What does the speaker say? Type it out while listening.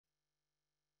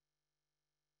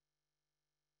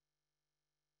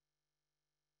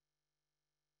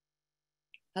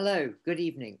Hello, good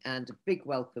evening, and a big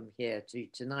welcome here to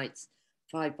tonight's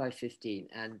 5 by 15.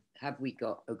 And have we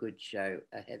got a good show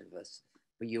ahead of us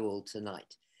for you all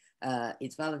tonight?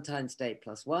 It's Valentine's Day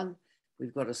 +1.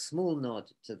 We've got a small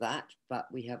nod to that, but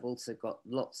we have also got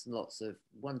lots and lots of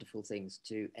wonderful things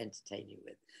to entertain you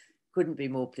with. Couldn't be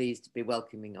more pleased to be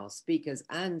welcoming our speakers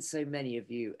and so many of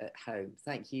you at home.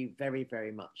 Thank you very,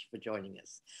 very much for joining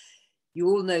us. You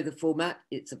all know the format.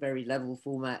 It's a very level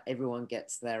format. Everyone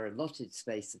gets their allotted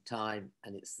space of time,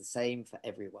 and it's the same for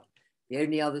everyone. The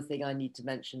only other thing I need to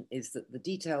mention is that the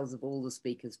details of all the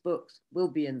speakers' books will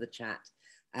be in the chat,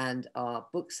 and our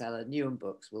bookseller, Newnham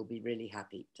Books, will be really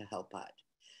happy to help out.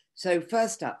 So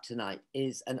first up tonight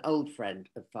is an old friend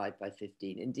of 5 by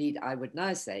 15. Indeed, I would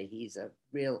now say he's a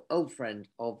real old friend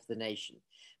of the nation.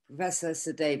 Professor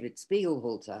Sir David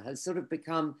Spiegelhalter has sort of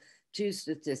become to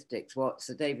statistics what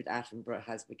Sir David Attenborough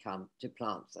has become to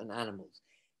plants and animals.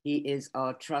 He is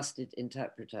our trusted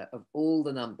interpreter of all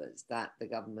the numbers that the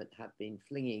government have been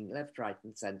flinging left, right,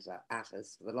 and centre at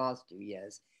us for the last 2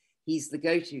 years. He's the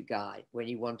go-to guy when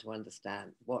you want to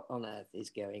understand what on earth is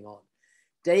going on.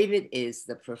 David is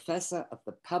the Professor of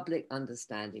the Public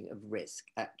Understanding of Risk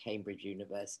at Cambridge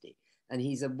University, and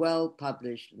he's a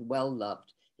well-published and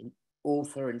well-loved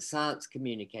author and science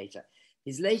communicator.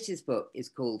 His latest book is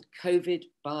called COVID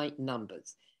by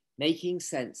Numbers, Making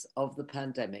Sense of the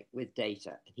Pandemic with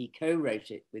Data. He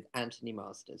co-wrote it with Anthony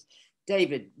Masters.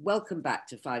 David, welcome back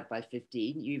to 5 by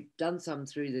 15. You've done some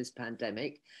through this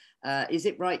pandemic. Is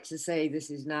it right to say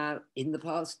this is now in the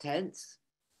past tense?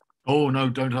 Oh, no,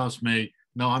 don't ask me.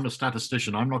 No, I'm a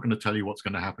statistician. I'm not going to tell you what's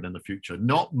going to happen in the future.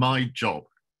 Not my job.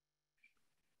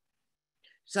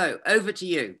 So over to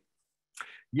you.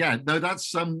 Yeah, no,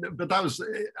 but that was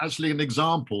actually an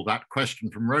example, that question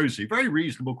from Rosie. Very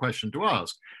reasonable question to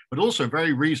ask, but also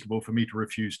very reasonable for me to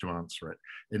refuse to answer it.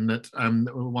 In that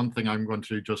one thing I'm going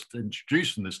to just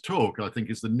introduce in this talk, I think,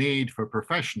 is the need for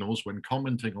professionals when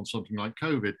commenting on something like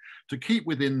COVID to keep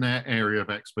within their area of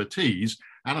expertise.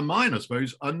 And mine, I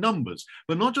suppose, are numbers,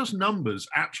 but not just numbers,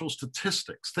 actual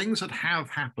statistics, things that have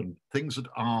happened, things that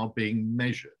are being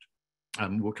measured.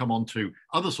 We'll come on to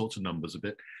other sorts of numbers a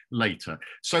bit later.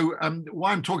 So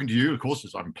why I'm talking to you, of course,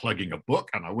 is I'm plugging a book,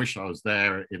 and I wish I was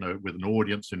there, with an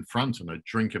audience in front and a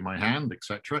drink in my hand,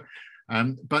 etc.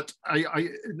 But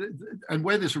and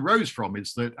where this arose from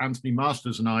is that Anthony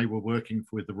Masters and I were working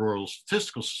with the Royal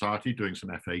Statistical Society doing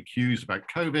some FAQs about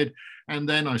COVID, and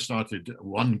then I started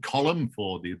one column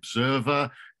for the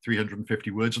Observer,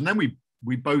 350 words, and then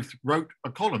we both wrote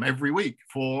a column every week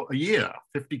for a year,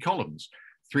 50 columns.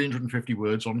 350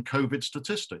 words on COVID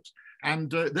statistics.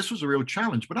 And this was a real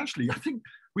challenge, but actually I think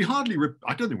we I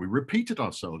don't think we repeated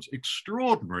ourselves.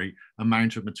 Extraordinary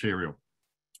amount of material.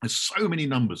 There's so many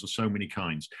numbers of so many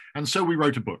kinds. And so we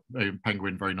wrote a book.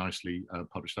 Penguin very nicely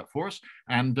published that for us.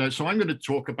 And so I'm going to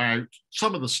talk about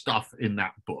some of the stuff in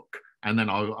that book. And then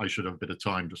I should have a bit of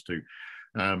time just to,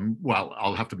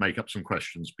 I'll have to make up some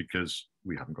questions because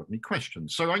we haven't got any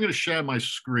questions. So I'm going to share my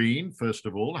screen, first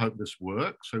of all. I hope this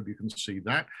works. Hope you can see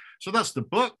that. So that's the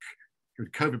book,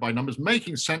 COVID by Numbers,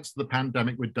 Making Sense of the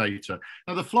Pandemic with Data.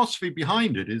 Now, the philosophy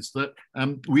behind it is that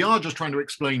we are just trying to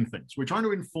explain things. We're trying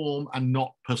to inform and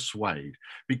not persuade,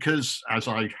 because as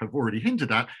I have already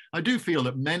hinted at, I do feel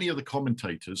that many of the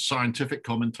commentators, scientific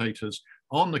commentators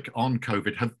on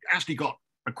COVID, have actually got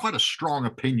quite a strong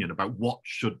opinion about what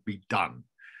should be done.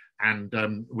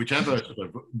 And whichever sort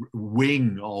of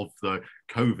wing of the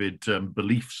COVID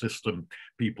belief system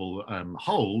people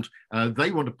hold,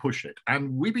 they want to push it.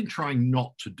 And we've been trying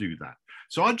not to do that.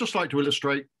 So I'd just like to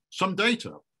illustrate some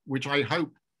data, which I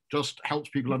hope just helps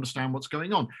people understand what's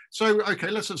going on. So, okay,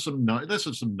 let's have some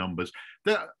numbers.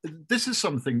 This is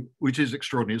something which is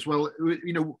extraordinary as well.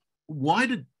 Why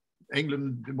did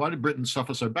Britain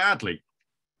suffer so badly?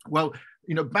 Well,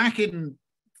 back in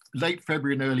late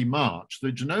February and early March,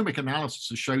 the genomic analysis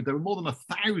has showed there were more than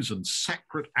 1,000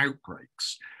 separate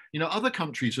outbreaks. Other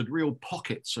countries had real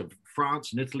pockets of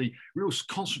France and Italy, real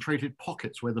concentrated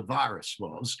pockets where the virus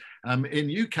was. In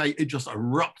UK, it just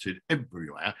erupted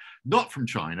everywhere, not from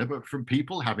China, but from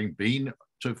people having been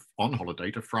on holiday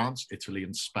to France, Italy,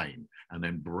 and Spain, and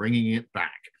then bringing it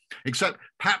back. Except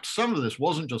perhaps some of this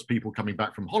wasn't just people coming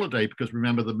back from holiday, because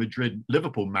remember the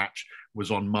Madrid-Liverpool match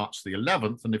was on March the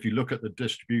 11th. And if you look at the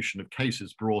distribution of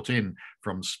cases brought in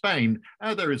from Spain,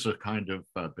 there is a kind of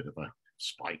bit of a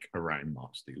spike around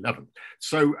March the 11th.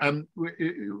 So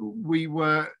we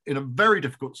were in a very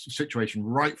difficult situation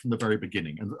right from the very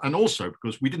beginning. And also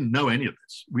because we didn't know any of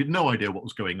this. We had no idea what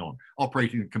was going on,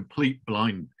 operating in a complete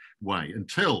blind way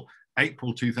until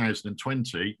April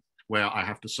 2020, where I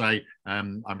have to say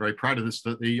I'm very proud of this,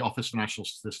 that the Office for National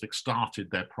Statistics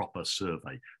started their proper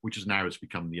survey, which is now has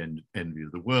become the envy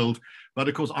of the world. But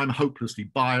of course, I'm hopelessly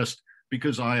biased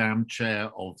because I am chair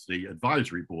of the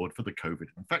advisory board for the COVID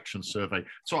infection survey.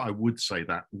 So I would say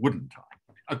that, wouldn't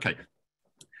I? Okay.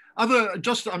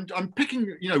 I'm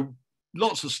picking,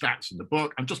 lots of stats in the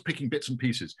book. I'm just picking bits and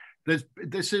pieces.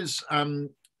 This is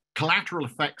collateral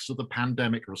effects of the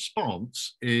pandemic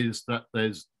response is that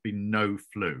there's been no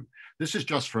flu. This is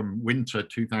just from winter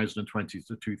 2020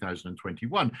 to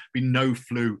 2021. Been no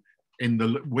flu in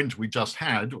the winter we just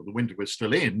had, or the winter we're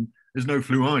still in. There's no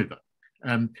flu either.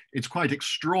 It's quite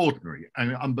extraordinary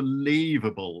and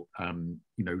unbelievable,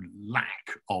 lack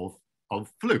of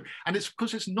flu. And it's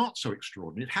because it's not so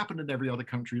extraordinary. It happened in every other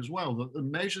country as well, that the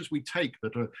measures we take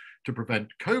that are to prevent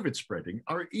COVID spreading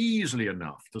are easily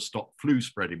enough to stop flu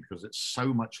spreading because it's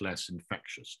so much less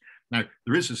infectious. Now,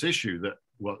 there is this issue that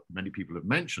what many people have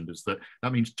mentioned is that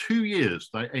means 2 years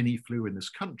without any flu in this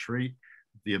country.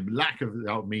 The lack of,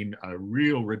 a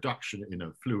real reduction in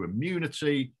a flu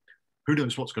immunity. Who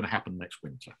knows what's going to happen next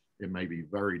winter? It may be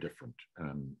very different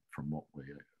from what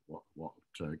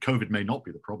COVID may not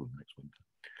be the problem next winter.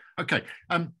 Okay,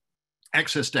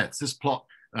 excess deaths. This plot,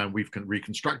 we've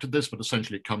reconstructed this, but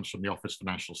essentially it comes from the Office for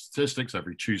National Statistics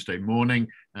every Tuesday morning.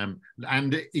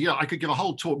 I could give a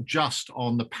whole talk just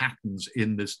on the patterns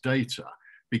in this data,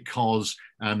 because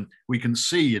we can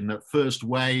see in the first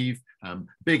wave,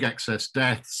 big excess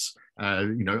deaths,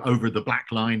 over the black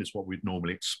line is what we'd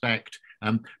normally expect.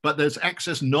 But there's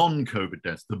excess non-COVID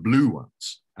deaths, the blue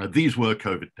ones. These were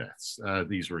COVID deaths.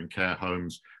 These were in care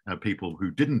homes, people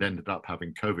who didn't end up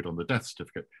having COVID on the death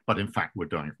certificate, but in fact were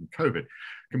dying from COVID.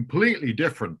 Completely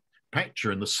different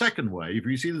picture in the second wave.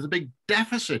 You see there's a big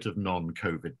deficit of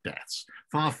non-COVID deaths,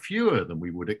 far fewer than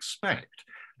we would expect.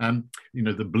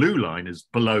 The blue line is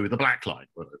below the black line,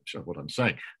 what I'm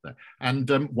saying there. And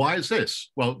why is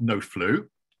this? Well, no flu.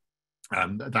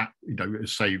 That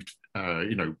has saved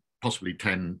possibly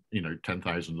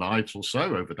 10,000 lives or so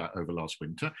over last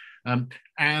winter,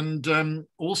 and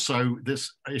also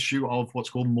this issue of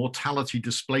what's called mortality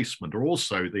displacement, or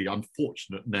also the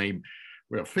unfortunate name,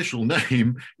 official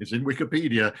name is in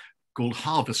Wikipedia, called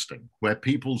harvesting, where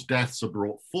people's deaths are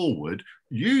brought forward,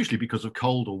 usually because of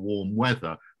cold or warm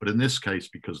weather, but in this case,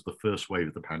 because of the first wave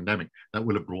of the pandemic, that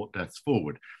will have brought deaths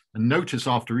forward. And notice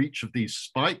after each of these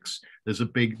spikes, there's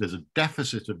a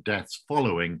deficit of deaths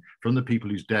following from the people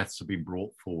whose deaths have been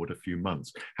brought forward a few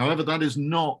months. However, that is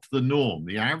not the norm.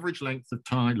 The average length of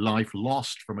life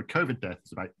lost from a COVID death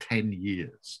is about 10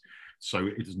 years. So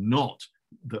it is not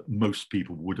that most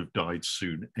people would have died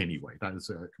soon anyway. That is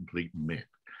a complete myth.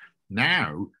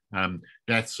 Now,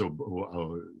 deaths are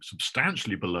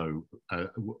substantially below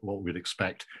what we'd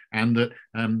expect, and that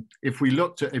if we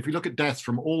look at deaths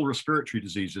from all respiratory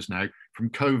diseases now, from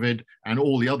COVID and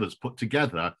all the others put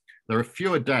together, there are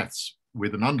fewer deaths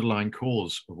with an underlying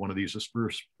cause of one of these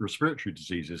respiratory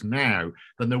diseases now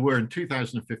than there were in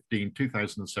 2015,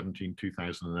 2017,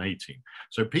 2018.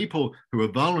 So people who are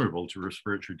vulnerable to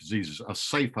respiratory diseases are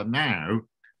safer now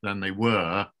than they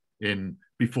were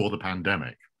before the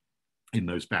pandemic, in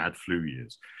those bad flu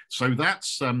years. So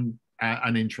that's an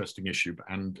interesting issue,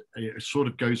 and it sort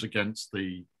of goes against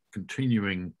the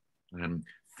continuing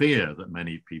fear that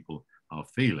many people are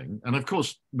feeling. And of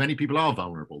course, many people are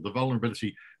vulnerable. The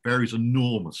vulnerability varies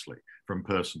enormously from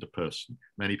person to person.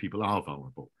 Many people are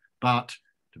vulnerable, but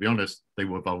to be honest, they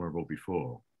were vulnerable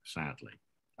before, sadly.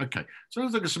 Okay, so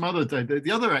let's look at some other,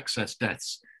 the other excess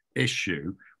deaths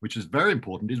issue, which is very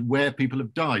important, is where people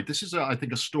have died. This is, I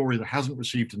think, a story that hasn't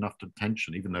received enough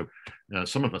attention, even though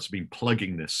some of us have been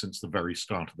plugging this since the very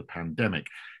start of the pandemic.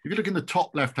 If you look in the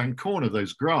top left-hand corner of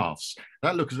those graphs,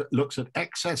 that looks at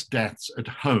excess deaths at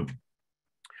home.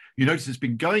 You notice it's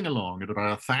been going along at about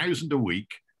 1,000 a week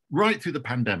right through the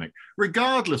pandemic,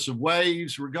 regardless of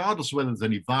waves, regardless of whether there's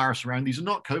any virus around. These are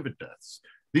not COVID deaths.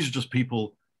 These are just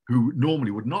people who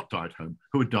normally would not die at home,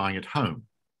 who are dying at home.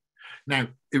 Now,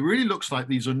 it really looks like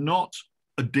these are not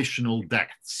additional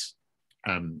deaths.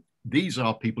 These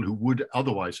are people who would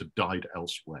otherwise have died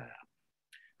elsewhere.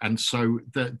 And so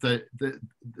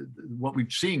what we're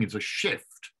seeing is a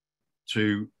shift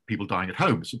to people dying at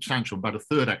home, substantial, about a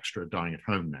third extra dying at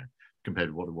home now compared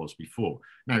to what it was before.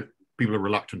 Now, people are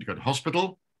reluctant to go to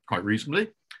hospital, quite reasonably.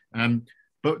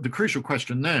 But the crucial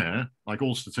question there, like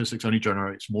all statistics, only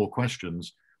generates more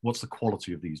questions. What's the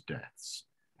quality of these deaths?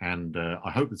 And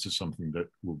I hope this is something that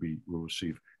will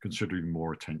receive considerably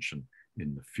more attention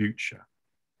in the future.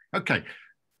 Okay,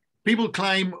 people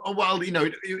claim, oh, well,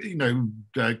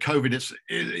 COVID,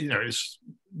 it's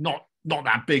not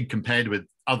that big compared with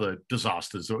other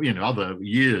disasters or, other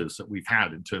years that we've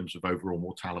had in terms of overall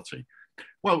mortality?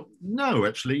 Well, no,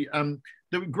 actually.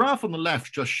 The graph on the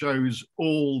left just shows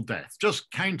all death, just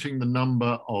counting the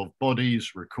number of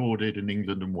bodies recorded in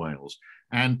England and Wales.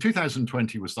 And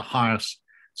 2020 was the highest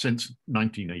since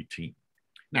 1918.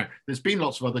 Now, there's been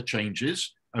lots of other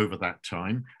changes over that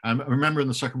time. Remember, in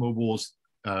the Second World Wars,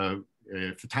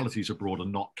 fatalities abroad are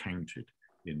not counted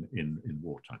in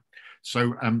wartime.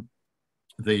 So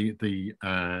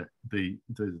that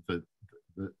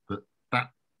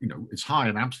it's high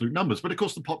in absolute numbers, but of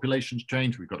course the population's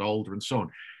changed. We've got older and so on.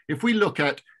 If we look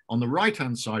at, on the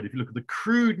right-hand side, if you look at the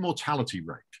crude mortality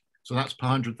rate, so that's per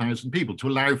 100,000 people to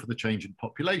allow for the change in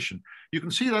population, you can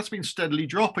see that's been steadily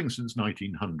dropping since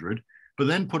 1900, but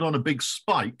then put on a big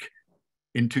spike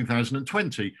in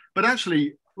 2020. But actually,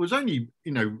 it was only,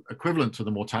 equivalent to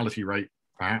the mortality rate,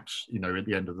 perhaps, at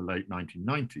the end of the late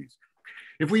 1990s.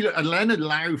 If we then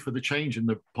allow for the change in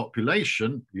the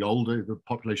population, the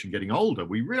population getting older,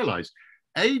 we realize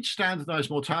age standardized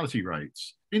mortality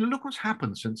rates, look what's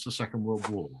happened since the Second World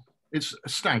War. It's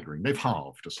staggering. They've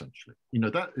halved, essentially.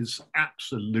 That is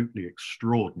absolutely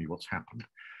extraordinary what's happened.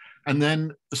 And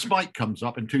then the spike comes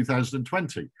up in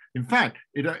 2020. In fact,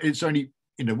 it's only,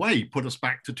 in a way, put us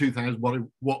back to 2000,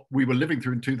 what we were living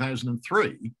through in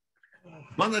 2003.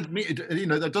 But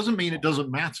that doesn't mean it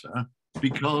doesn't matter,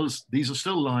 because these are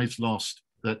still lives lost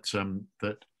that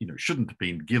shouldn't have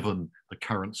been, given the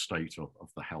current state of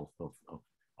the health of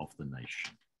the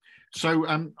nation. So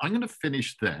I'm going to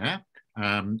finish there.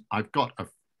 I've got a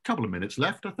couple of minutes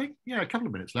left, I think. Yeah, a couple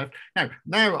of minutes left.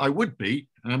 Now I would be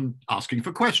asking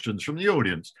for questions from the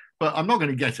audience, but I'm not going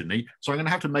to get any, so I'm going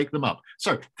to have to make them up.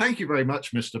 So thank you very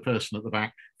much, Mr. Person at the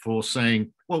back, for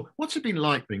saying, well, what's it been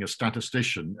like being a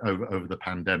statistician over the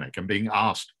pandemic and being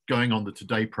asked, going on the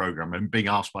Today program and being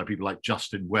asked by people like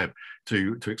Justin Webb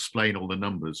to explain all the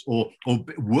numbers, or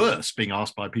worse, being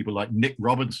asked by people like Nick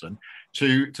Robinson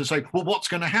to say, well, what's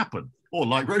going to happen? Or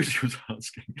like Rosie was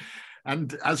asking.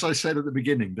 And as I said at the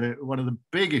beginning, one of the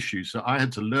big issues that I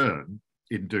had to learn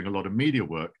in doing a lot of media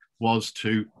work was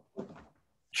to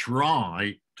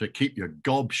try to keep your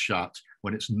gob shut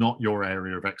when it's not your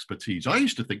area of expertise. I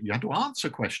used to think you had to answer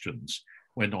questions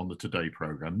when on the Today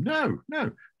program. No,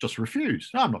 just refuse.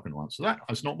 No, I'm not going to answer that.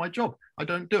 It's not my job. I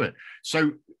don't do it.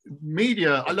 So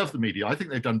media, I love the media. I think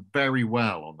they've done very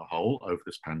well on the whole over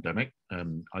this pandemic.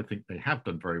 I think they have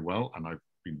done very well, and I've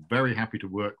been very happy to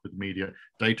work with media.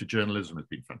 Data journalism has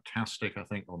been fantastic, I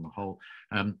think, on the whole.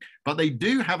 But they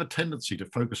do have a tendency to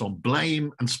focus on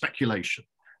blame and speculation.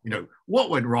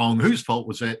 What went wrong? Whose fault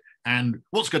was it? And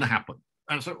what's going to happen?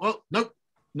 And so, well, nope,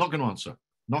 not going to answer.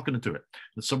 Not going to do it.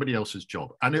 It's somebody else's job.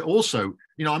 And it also,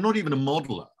 I'm not even a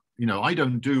modeler. I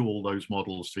don't do all those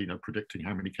models, predicting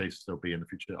how many cases there'll be in the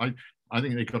future. I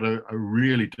think they've got a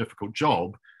really difficult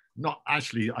job. Not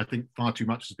actually, I think far too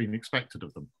much has been expected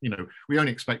of them. We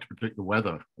only expect to predict the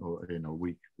weather, or a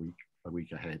week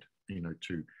ahead.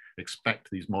 To expect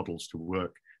these models to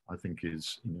work, I think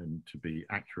is, to be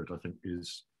accurate, I think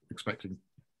is expecting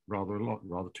rather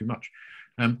too much.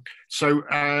 So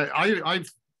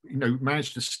I've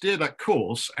managed to steer that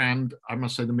course, and I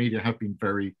must say the media have been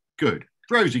very good.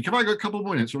 Rosie, can I go a couple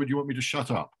more minutes, or would you want me to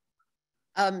shut up?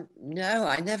 No,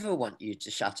 I never want you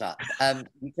to shut up.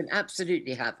 You can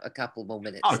absolutely have a couple more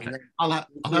minutes. Okay, and then I'll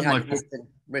have my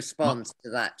response to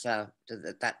that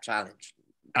that challenge.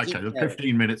 Okay, the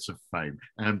 15 minutes of fame.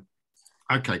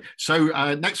 Okay, so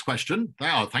next question.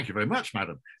 Thank you very much,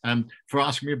 madam, for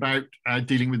asking me about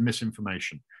dealing with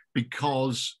misinformation,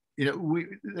 because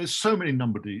there's so many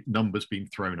numbers being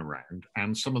thrown around,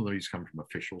 and some of these come from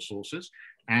official sources,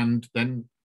 and then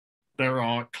there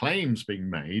are claims being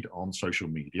made on social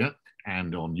media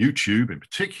and on YouTube in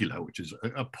particular, which is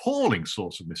an appalling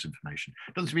source of misinformation.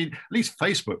 Doesn't mean, at least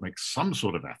Facebook makes some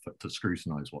sort of effort to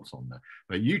scrutinize what's on there,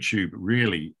 but YouTube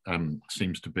really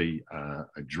seems to be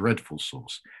a dreadful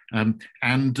source. And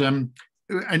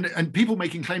people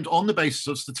making claims on the basis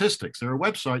of statistics. There are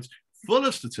websites full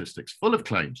of statistics, full of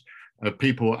claims of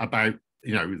people about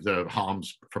the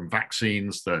harms from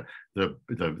vaccines, the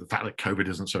fact that COVID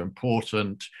isn't so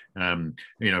important.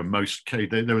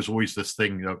 There was always this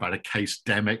thing about a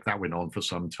case-demic that went on for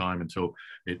some time until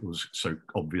it was so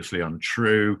obviously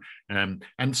untrue, and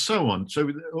so on.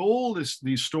 So all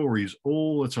these stories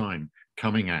all the time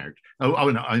coming out.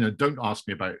 Don't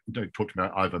talk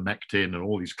about ivermectin and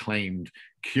all these claimed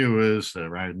cures that are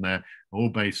around there, all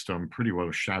based on pretty well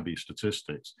shabby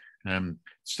statistics.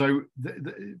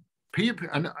 People,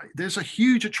 and there's a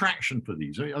huge attraction for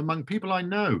these among people I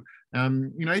know,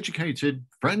 educated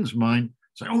friends of mine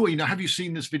say, oh, you know, have you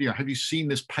seen this video? Have you seen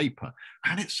this paper?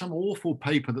 And it's some awful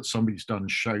paper that somebody's done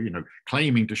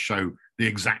claiming to show the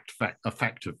exact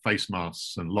effect of face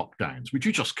masks and lockdowns, which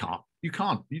you just can't,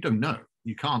 you don't know.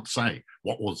 You can't say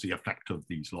what was the effect of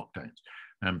these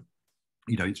lockdowns.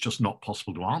 It's just not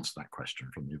possible to answer that question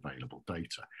from the available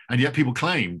data. And yet people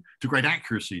claim to great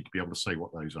accuracy to be able to say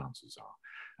what those answers are.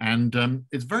 And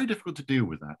it's very difficult to deal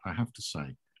with that, I have to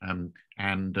say.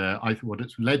 What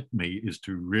it's led me is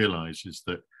to realize is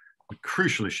that the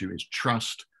crucial issue is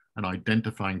trust and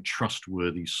identifying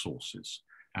trustworthy sources.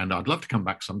 And I'd love to come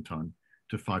back sometime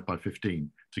to 5 by 15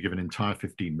 to give an entire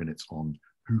 15 minutes on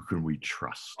who can we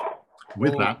trust.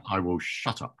 With that, I will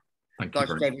shut up. Thank you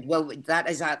very much. David, well, that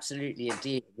is absolutely a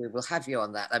deal. We will have you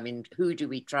on that. I mean, who do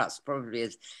we trust? Probably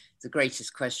is the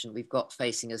greatest question we've got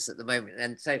facing us at the moment.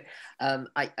 And so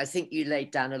I think you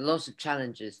laid down a lot of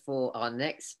challenges for our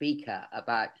next speaker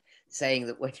about saying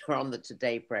that when you're on the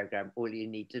Today program, all you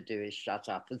need to do is shut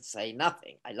up and say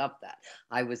nothing. I love that.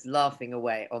 I was laughing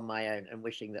away on my own and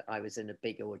wishing that I was in a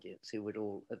big audience who would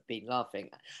all have been laughing.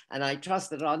 And I trust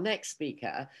that our next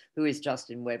speaker, who is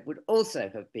Justin Webb, would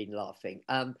also have been laughing.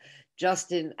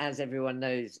 Justin, as everyone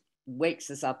knows,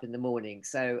 wakes us up in the morning.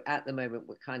 So at the moment,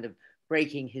 we're kind of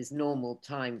breaking his normal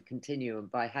time continuum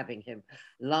by having him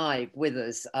live with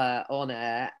us on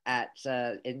air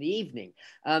in the evening.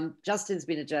 Justin's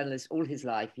been a journalist all his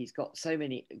life. He's got so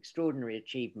many extraordinary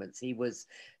achievements. He was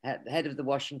head of the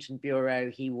Washington Bureau.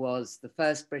 He was the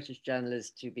first British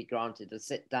journalist to be granted a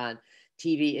sit-down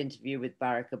TV interview with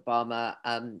Barack Obama,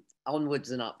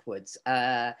 onwards and upwards.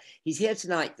 He's here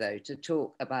tonight, though, to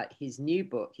talk about his new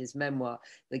book, his memoir,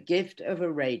 The Gift of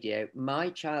a Radio, My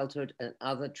Childhood and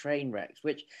Other Train Wrecks,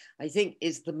 which I think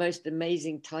is the most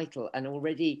amazing title and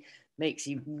already makes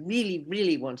you really,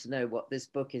 really want to know what this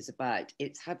book is about.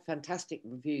 It's had fantastic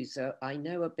reviews, so I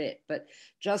know a bit. But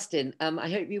Justin, I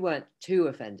hope you weren't too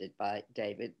offended by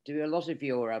David. Do a lot of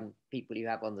your people you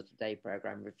have on the Today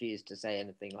program refuse to say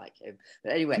anything like him?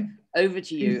 But anyway, over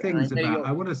to you.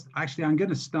 I'm going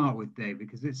to start with David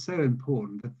because it's so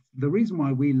important. The reason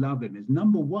why we love him is,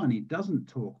 number one, he doesn't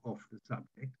talk off the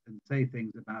subject and say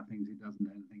things about things he doesn't know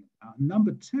anything about. And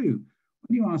number two,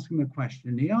 when you ask him a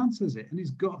question, he answers it and he's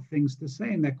got things to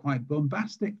say, and they're quite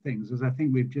bombastic things, as I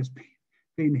think we've just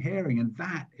been hearing. And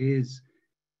that is,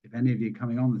 if any of you are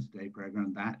coming on the Today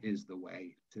program, that is the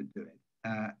way to do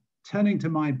it. Turning to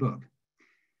my book,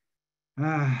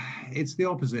 it's the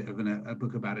opposite of a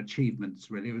book about achievements,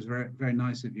 really. It was very, very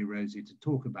nice of you, Rosie, to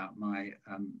talk about my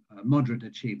moderate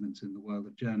achievements in the world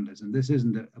of journalism. This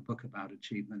isn't a book about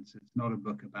achievements. It's not a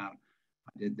book about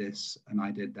I did this and I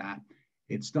did that.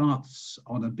 It starts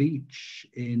on a beach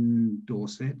in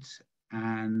Dorset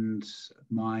and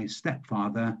my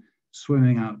stepfather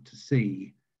swimming out to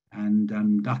sea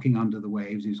and ducking under the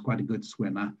waves. He was quite a good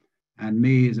swimmer. And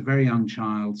me as a very young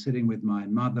child sitting with my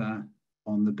mother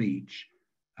on the beach,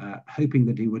 hoping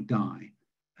that he would die,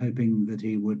 hoping that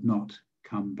he would not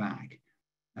come back.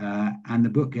 And the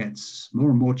book gets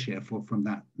more and more cheerful from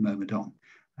that moment on.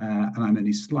 And I'm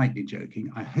only slightly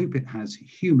joking. I hope it has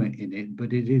humor in it,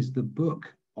 but it is the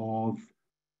book of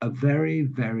a very,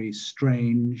 very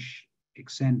strange,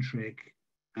 eccentric,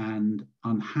 and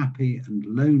unhappy and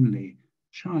lonely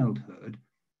childhood.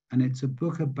 And it's a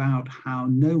book about how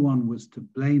no one was to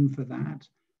blame for that,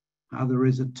 how there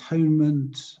is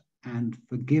atonement and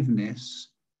forgiveness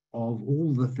of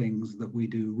all the things that we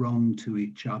do wrong to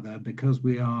each other, because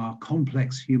we are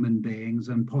complex human beings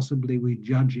and possibly we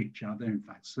judge each other. In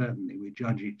fact, certainly we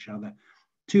judge each other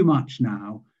too much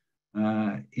now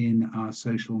in our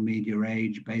social media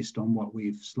age, based on what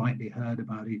we've slightly heard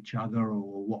about each other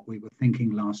or what we were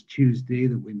thinking last Tuesday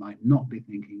that we might not be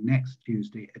thinking next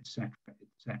Tuesday, etc.,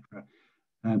 etc.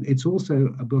 It's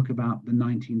also a book about the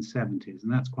 1970s,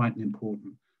 and that's quite an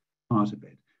important part of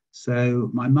it. So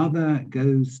my mother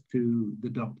goes to the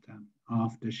doctor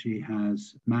after she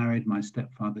has married my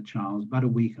stepfather, Charles, about a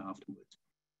week afterwards.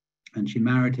 And she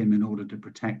married him in order to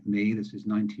protect me. This is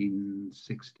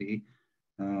 1960,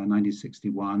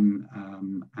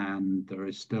 1961. And there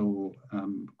is still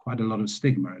quite a lot of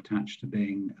stigma attached to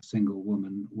being a single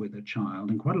woman with a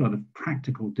child, and quite a lot of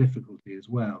practical difficulty as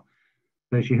well.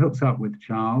 So she hooks up with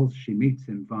Charles. She meets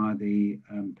him via the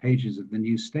pages of the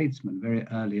New Statesman, very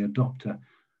early adopter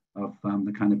of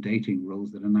the kind of dating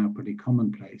rules that are now pretty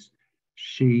commonplace.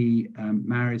 She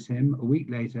marries him. A week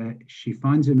later, she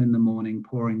finds him in the morning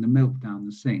pouring the milk down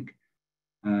the sink.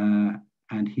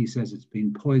 And he says it's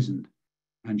been poisoned.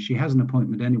 And she has an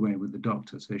appointment anyway with the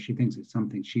doctor. So she thinks it's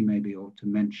something she maybe ought to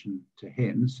mention to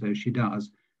him. So she does.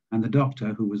 And the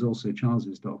doctor, who was also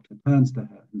Charles's doctor, turns to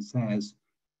her and says,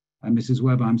 Mrs.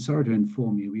 Webb, I'm sorry to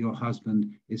inform you, your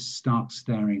husband is stark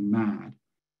staring mad.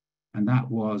 And that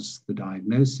was the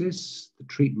diagnosis. The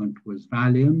treatment was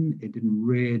Valium. It didn't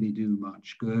really do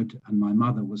much good. And my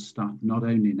mother was stuck not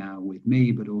only now with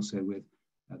me, but also with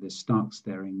this stark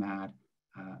staring mad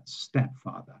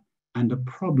stepfather, and a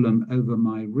problem over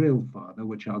my real father,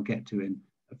 which I'll get to in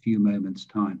a few moments'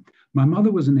 time. My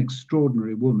mother was an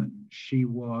extraordinary woman. She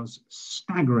was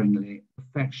staggeringly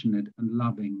affectionate and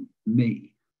loving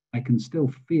me. I can still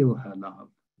feel her love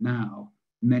now,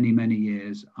 many, many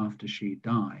years after she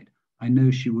died. I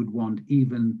know she would want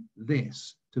even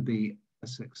this to be a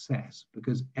success,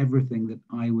 because everything that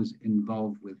I was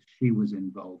involved with, she was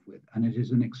involved with. And it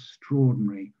is an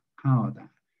extraordinary power that.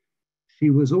 She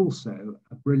was also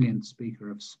a brilliant speaker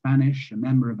of Spanish, a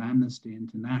member of Amnesty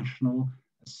International,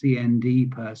 a CND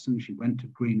person. She went to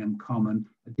Greenham Common,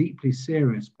 a deeply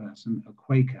serious person, a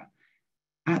Quaker.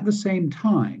 At the same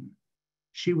time,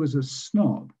 she was a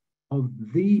snob of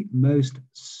the most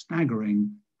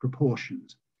staggering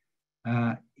proportions.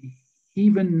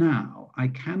 Even now, I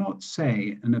cannot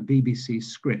say in a BBC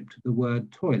script the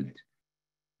word toilet.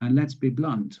 And let's be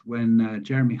blunt, when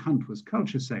Jeremy Hunt was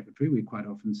Culture Secretary, we quite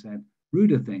often said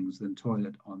ruder things than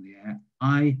toilet on the air.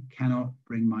 I cannot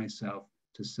bring myself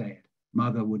to say it.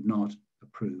 Mother would not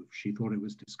approve. She thought it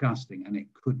was disgusting and it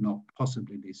could not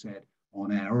possibly be said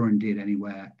on air or indeed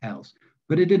anywhere else.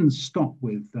 But it didn't stop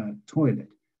with toilet.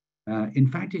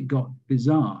 In fact, it got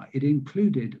bizarre. It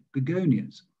included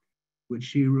begonias, which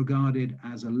she regarded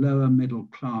as a lower middle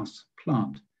class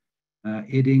plant.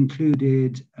 It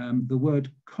included the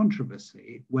word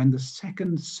controversy when the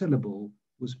second syllable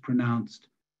was pronounced,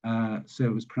 so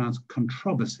it was pronounced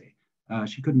controversy.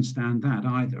 She couldn't stand that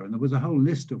either. And there was a whole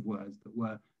list of words that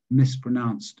were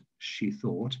mispronounced, she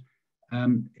thought.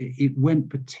 It went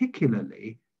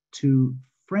particularly to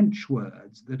French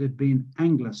words that had been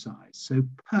anglicized. So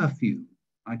perfume,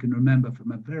 I can remember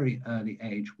from a very early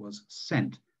age, was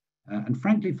scent. And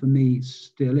frankly, for me,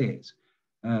 still is.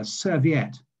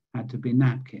 Serviette had to be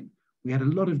napkin. We had a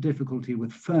lot of difficulty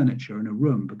with furniture in a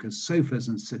room because sofas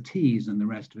and settees and the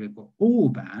rest of it were all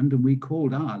banned, and we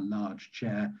called our large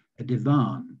chair a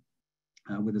divan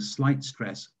with a slight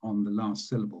stress on the last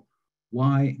syllable.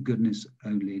 Why, goodness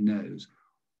only knows.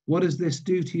 What does this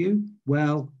do to you?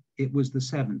 Well, it was the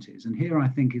 70s. And here I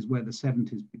think is where the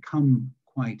 70s become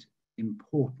quite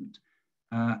important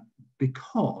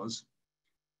because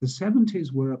the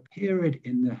 70s were a period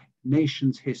in the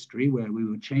nation's history where we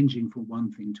were changing from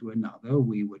one thing to another.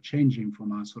 We were changing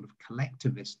from our sort of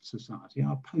collectivist society,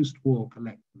 our post-war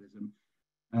collectivism,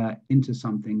 into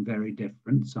something very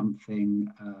different, something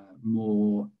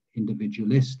more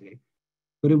individualistic.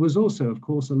 But it was also, of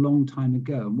course, a long time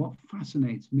ago. And what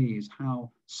fascinates me is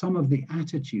how some of the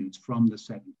attitudes from the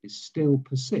 70s still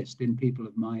persist in people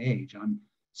of my age. I'm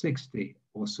 60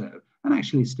 or so, and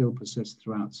actually still persist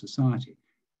throughout society.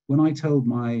 When I told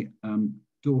my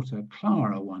daughter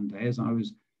Clara one day, as I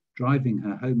was driving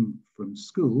her home from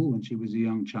school when she was a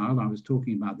young child, I was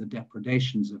talking about the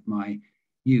depredations of my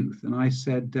youth. And I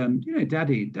said, you know,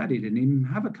 Daddy didn't even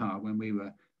have a car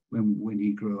when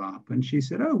he grew up. And she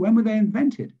said, oh, when were they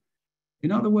invented?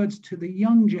 In other words, to the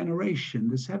young generation,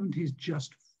 the 70s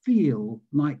just feel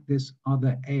like this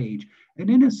other age. And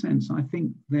in a sense, I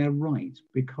think they're right,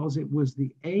 because it was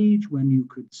the age when you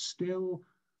could still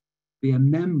be a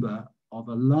member of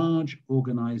a large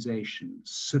organization,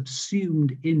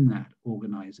 subsumed in that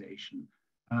organization,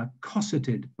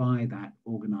 cosseted by that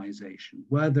organization,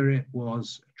 whether it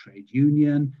was a trade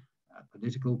union, a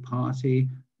political party,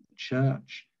 the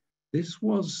church. This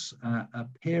was a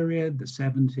period, the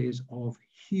 70s, of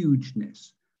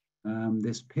hugeness.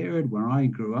 This period where I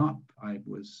grew up, I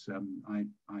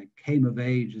came of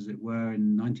age, as it were,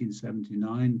 in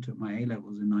 1979, took my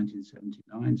A-levels in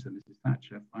 1979. So Mrs.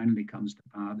 Thatcher finally comes to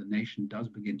power. The nation does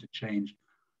begin to change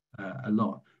a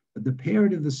lot. But the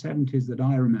period of the 70s that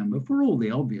I remember, for all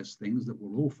the obvious things that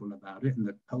were awful about it, and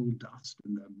the coal dust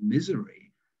and the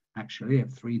misery, actually, of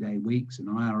 3-day weeks and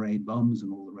IRA bombs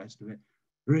and all the rest of it,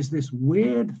 there is this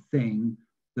weird thing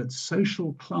that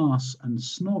social class and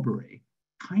snobbery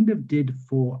kind of did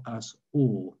for us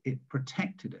all. It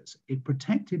protected us. It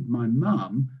protected my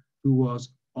mum, who was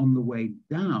on the way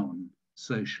down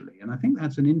socially. And I think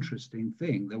that's an interesting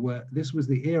thing. This was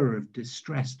the era of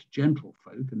distressed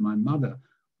gentlefolk, and my mother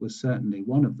was certainly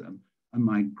one of them, and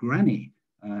my granny,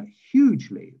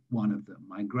 hugely one of them.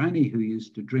 My granny, who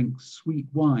used to drink sweet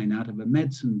wine out of a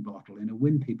medicine bottle in a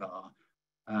wimpy bar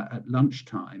at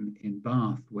lunchtime in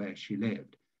Bath, where she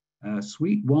lived.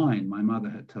 Sweet wine, my mother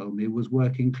had told me, was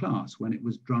working class when it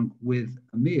was drunk with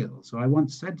a meal. So I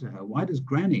once said to her, why does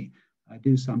Granny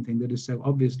do something that is so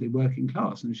obviously working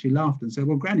class? And she laughed and said,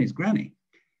 well, Granny's Granny.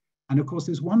 And of course,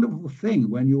 this wonderful thing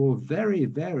when you're very,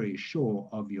 very sure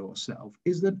of yourself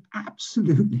is that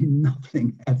absolutely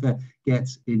nothing ever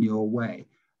gets in your way.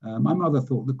 My mother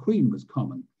thought the Queen was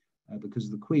common because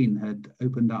the Queen had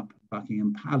opened up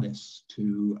Buckingham Palace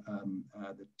to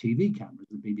the TV cameras,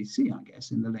 the BBC, I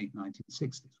guess, in the late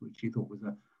 1960s, which she thought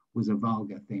was a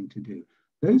vulgar thing to do.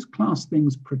 Those class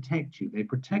things protect you. They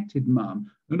protected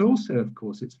Mum. And also, of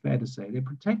course, it's fair to say, they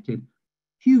protected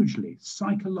hugely,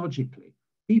 psychologically,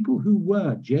 people who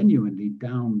were genuinely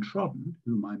downtrodden,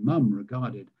 who my mum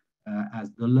regarded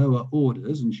as the lower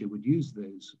orders, and she would use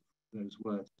those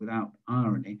words without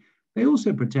irony. They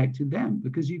also protected them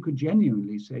because you could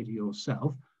genuinely say to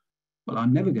yourself, well,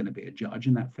 I'm never going to be a judge.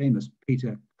 In that famous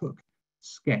Peter Cook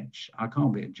sketch, I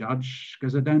can't be a judge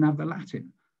because I don't have the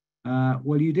Latin.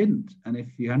 Well, you didn't. And if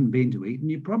you hadn't been to Eton,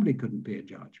 you probably couldn't be a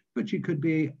judge. But you could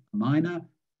be a minor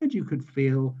and you could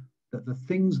feel that the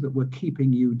things that were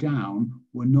keeping you down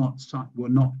were not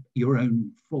your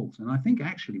own fault. And I think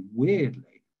actually,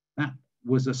 weirdly, that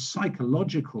was a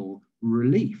psychological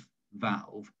relief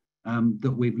valve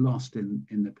that we've lost in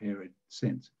the period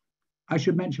since. I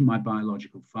should mention my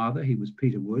biological father. He was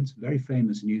Peter Woods, very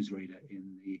famous newsreader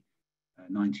in the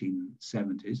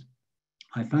 1970s.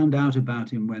 I found out about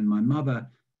him when my mother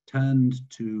turned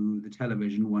to the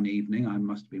television one evening. I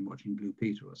must have been watching Blue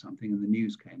Peter or something, and the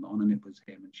news came on, and it was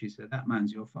him. And she said, that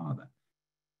man's your father.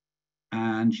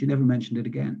 And she never mentioned it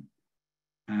again.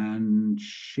 And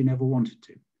she never wanted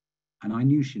to. And I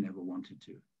knew she never wanted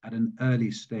to. At an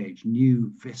early stage,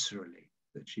 knew viscerally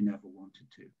that she never wanted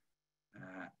to.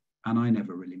 And I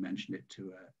never really mentioned it to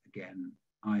her again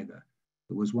either.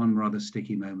 There was one rather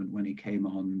sticky moment when he came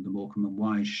on the Morecambe and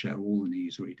Wise show. All the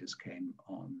newsreaders came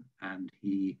on, and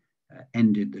he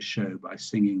ended the show by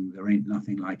singing "There Ain't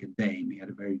Nothing Like a Dame." He had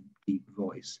a very deep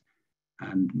voice,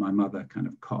 and my mother kind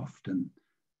of coughed, and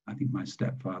I think my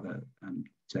stepfather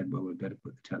said, well, we'd better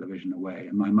put the television away.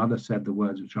 And my mother said the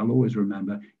words, which I'll always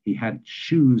remember, he had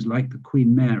shoes like the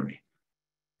Queen Mary.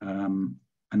 And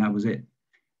that was it.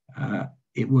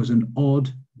 It was an odd,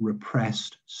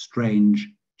 repressed, strange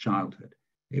childhood.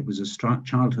 It was a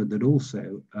childhood that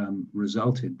also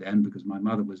resulted then, because my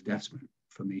mother was desperate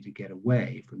for me to get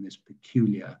away from this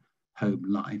peculiar home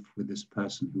life with this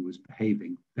person who was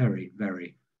behaving very,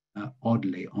 very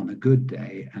oddly on a good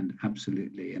day and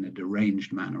absolutely in a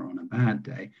deranged manner on a bad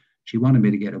day. She wanted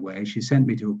me to get away. She sent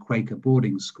me to a Quaker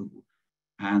boarding school.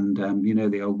 And you know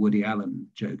the old Woody Allen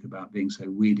joke about being so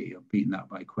weedy or beaten up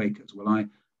by Quakers. Well, I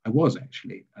was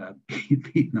actually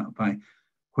beaten up by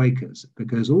Quakers,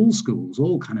 because all schools,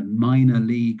 all kind of minor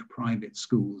league private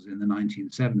schools in the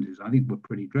 1970s, I think were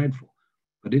pretty dreadful.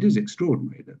 But it is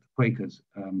extraordinary that the Quakers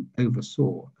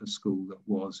oversaw a school that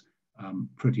was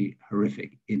pretty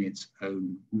horrific in its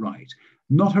own right.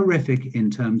 Not horrific in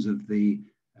terms of the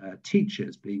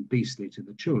teachers being beastly to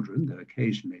the children, though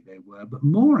occasionally they were, but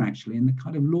more actually in the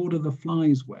kind of Lord of the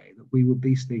Flies way, that we were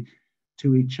beastly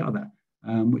to each other.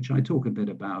 Which I talk a bit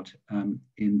about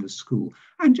in the school.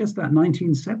 And just that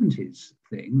 1970s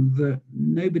thing that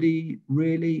nobody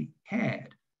really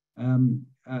cared.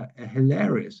 A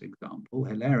hilarious example,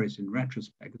 hilarious in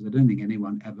retrospect, because I don't think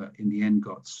anyone ever in the end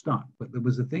got stuck, but there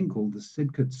was a thing called the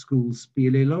Sidcutt School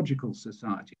Speleological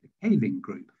Society, the caving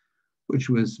group, which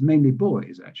was mainly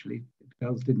boys, actually.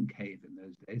 Girls didn't cave in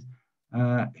those days,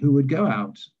 who would go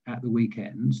out at the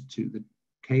weekends to the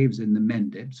caves in the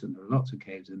Mendips, and there are lots of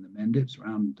caves in the Mendips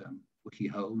around Wookey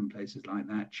Hole and places like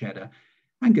that, Cheddar,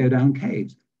 and go down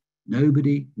caves.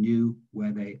 Nobody knew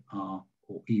where they are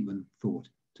or even thought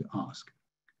to ask.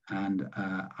 And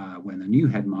when the new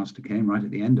headmaster came right at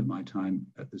the end of my time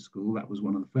at the school, that was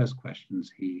one of the first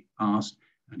questions he asked,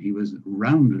 and he was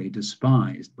roundly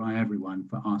despised by everyone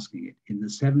for asking it. In the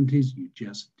 70s, you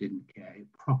just didn't care. It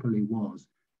properly was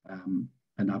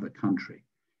another country.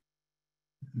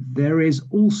 There is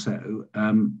also,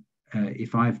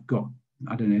 if I've got,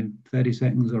 I don't know, 30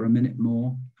 seconds or a minute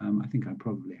more, I think I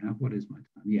probably have. What is my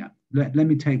time? Yeah, let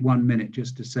me take 1 minute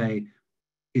just to say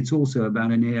it's also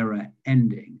about an era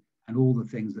ending and all the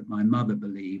things that my mother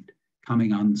believed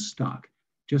coming unstuck.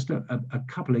 Just a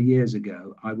couple of years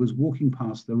ago, I was walking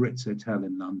past the Ritz Hotel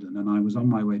in London, and I was on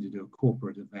my way to do a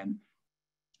corporate event,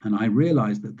 and I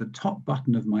realized that the top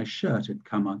button of my shirt had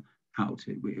come out.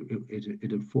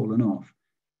 It had fallen off.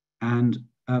 And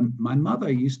my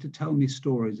mother used to tell me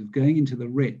stories of going into the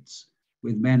Ritz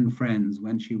with men friends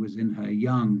when she was in her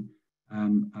young,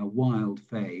 wild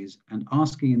phase, and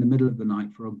asking in the middle of the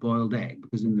night for a boiled egg,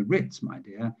 because in the Ritz, my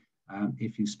dear,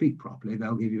 if you speak properly,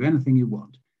 they'll give you anything you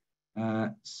want.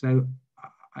 So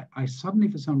I suddenly,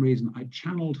 for some reason, I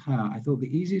channeled her. I thought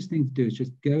the easiest thing to do is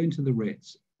just go into the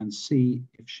Ritz and see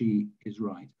if she is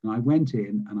right. And I went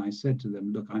in and I said to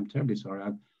them, look, I'm terribly sorry.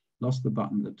 I've lost the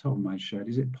button at the top of my shirt.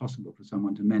 Is it possible for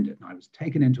someone to mend it? And I was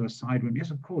taken into a side room.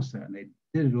 Yes, of course, sir. And they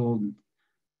did it all.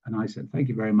 And I said, thank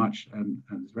you very much. And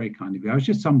it's very kind of you. I was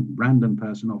just some random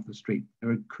person off the street.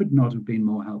 There could not have been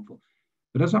more helpful.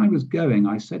 But as I was going,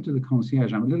 I said to the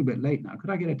concierge, I'm a little bit late now. Could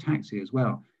I get a taxi as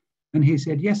well? And he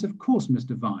said, yes, of course,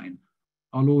 Mr. Vine.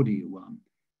 I'll order you one.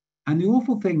 And the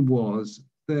awful thing was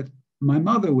that my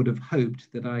mother would have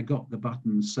hoped that I got the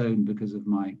button sewn because of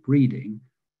my breeding.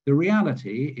 The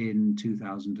reality in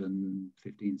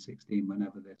 2015, 16,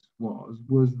 whenever this was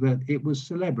that it was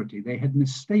celebrity. They had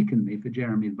mistaken me for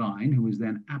Jeremy Vine, who was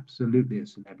then absolutely a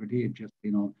celebrity. He had just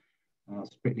been on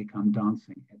Strictly Come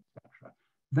Dancing, etc.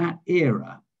 That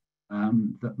era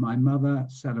that my mother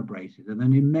celebrated and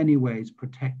then in many ways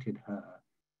protected her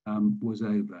was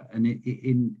over. And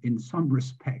in some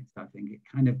respects, I think it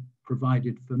kind of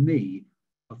provided for me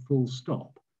a full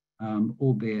stop,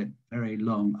 albeit very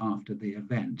long after the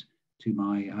event, to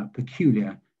my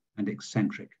peculiar and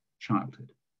eccentric childhood.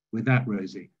 With that,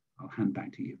 Rosie, I'll hand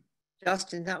back to you.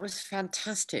 Justin, that was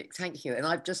fantastic. Thank you. And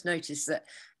I've just noticed that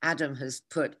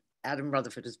Adam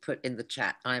Rutherford has put in the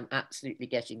chat, I'm absolutely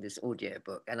getting this audio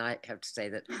book. And I have to say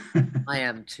that I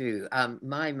am too.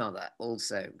 My mother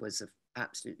also was an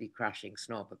absolutely crashing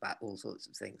snob about all sorts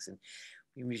of things. And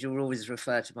we should always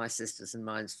refer to my sisters and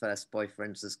mine's first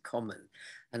boyfriends as common.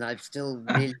 And I've still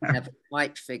really never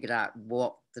quite figured out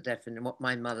what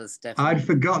my mother's definition. I'd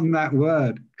forgotten that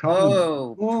word. Common.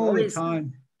 Oh, all poison. The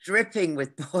time. Dripping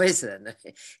with poison.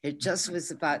 It just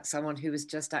was about someone who was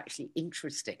just actually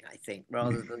interesting, I think,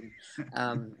 rather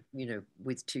than,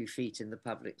 with 2 feet in the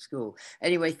public school.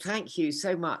 Anyway, thank you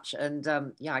so much. And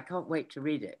yeah, I can't wait to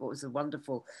read it. It was a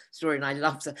wonderful story. And I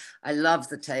love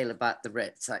the tale about the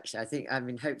Ritz, actually.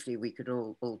 Hopefully we could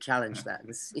all challenge that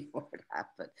and see what would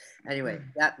happen. Anyway,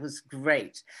 that was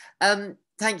great.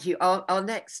 Thank you. Our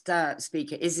next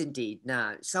speaker is indeed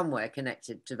now somewhere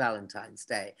connected to Valentine's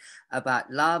Day,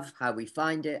 about love, how we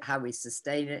find it, how we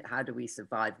sustain it, how do we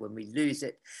survive when we lose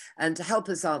it. And to help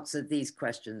us answer these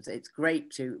questions, it's great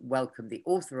to welcome the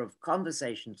author of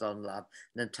Conversations on Love,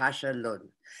 Natasha Lunn.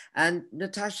 And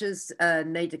Natasha's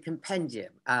made a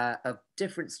compendium of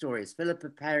different stories. Philippa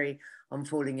Perry on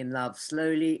falling in love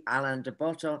slowly, Alain de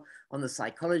Botton on the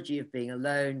psychology of being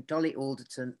alone, Dolly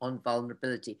Alderton on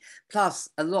vulnerability. Plus,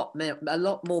 a lot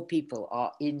more people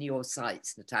are in your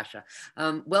sights, Natasha.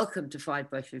 Welcome to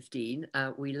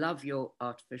 5x15. We love your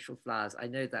artificial flowers. I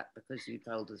know that because you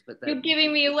told us. But you're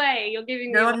giving me away.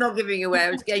 No, I'm not giving you away.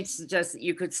 I was going to suggest that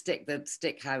you could stick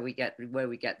where we get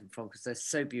them from, because they're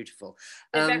so beautiful.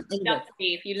 Anyway,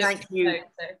 if you look thank you.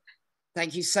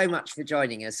 Thank you so much for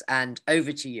joining us, and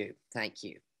over to you. Thank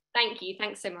you. Thank you.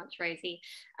 Thanks so much, Rosie.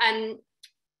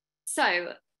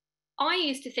 So I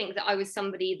used to think that I was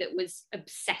somebody that was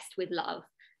obsessed with love.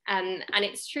 And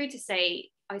it's true to say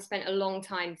I spent a long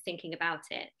time thinking about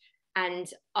it. And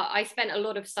I spent a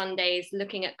lot of Sundays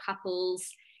looking at couples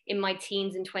in my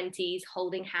teens and 20s,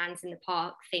 holding hands in the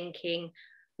park, thinking,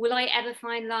 will I ever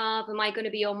find love? Am I going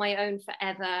to be on my own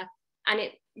forever? And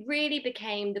it really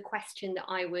became the question that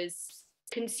I was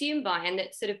consumed by, and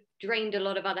that sort of drained a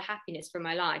lot of other happiness from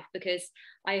my life, because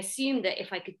I assumed that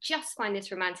if I could just find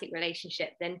this romantic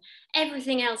relationship, then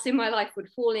everything else in my life would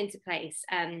fall into place,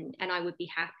 and I would be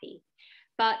happy.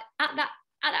 But at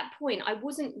that point, I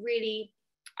wasn't really,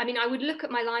 I would look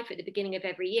at my life at the beginning of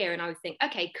every year and I would think,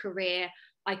 okay, career,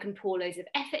 I can pour loads of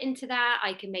effort into that.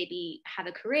 I can maybe have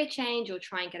a career change or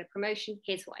try and get a promotion.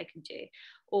 Here's what I can do.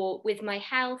 Or with my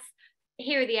health,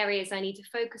 here are the areas I need to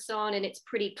focus on, and it's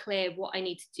pretty clear what I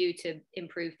need to do to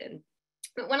improve them.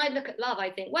 But when I look at love, I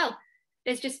think, well,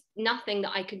 there's just nothing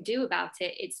that I can do about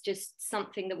it. It's just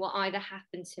something that will either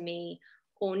happen to me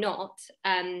or not.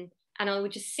 And I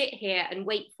would just sit here and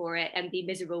wait for it and be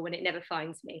miserable when it never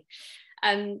finds me.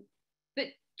 But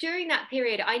during that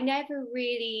period, I never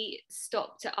really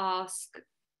stopped to ask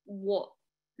what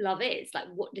love is. Like,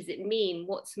 what does it mean?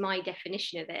 What's my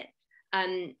definition of it?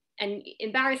 And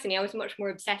embarrassingly, I was much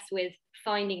more obsessed with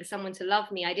finding someone to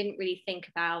love me. I didn't really think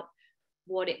about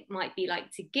what it might be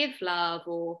like to give love,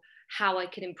 or how I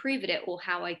could improve it, or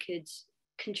how I could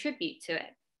contribute to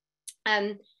it.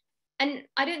 And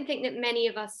I don't think that many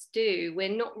of us do.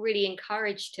 We're not really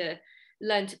encouraged to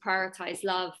learn to prioritize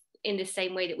love in the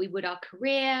same way that we would our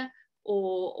career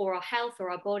or our health or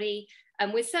our body.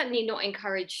 And we're certainly not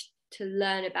encouraged to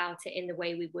learn about it in the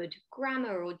way we would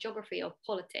grammar or geography or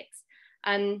politics.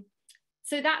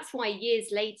 So that's why years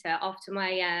later, after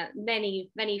my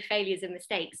many failures and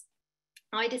mistakes,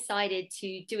 I decided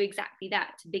to do exactly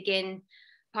that, to begin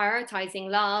prioritizing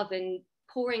love and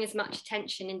pouring as much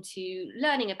attention into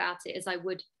learning about it as I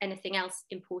would anything else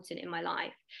important in my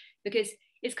life. Because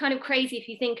it's kind of crazy if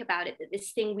you think about it, that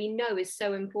this thing we know is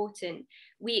so important,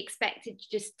 we expect it to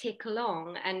just tick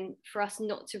along, and for us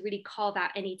not to really carve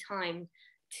out any time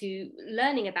to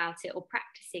learning about it or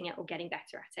practicing it or getting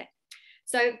better at it.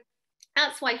 So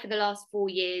that's why for the last 4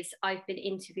 years, I've been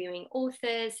interviewing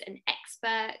authors and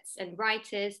experts and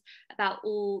writers about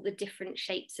all the different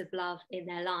shapes of love in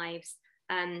their lives.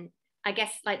 I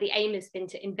guess like the aim has been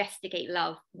to investigate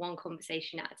love one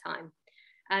conversation at a time.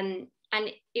 And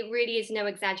it really is no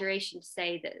exaggeration to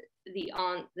say that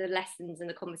the lessons and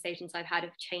the conversations I've had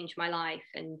have changed my life.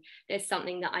 And there's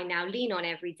something that I now lean on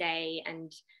every day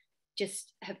and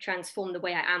just have transformed the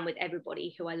way I am with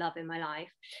everybody who I love in my life.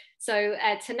 So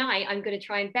tonight I'm going to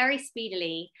try and very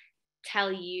speedily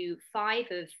tell you 5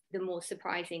 of the more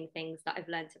surprising things that I've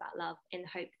learned about love, in the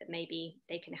hope that maybe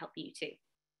they can help you too.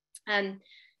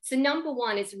 So number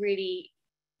 1 is really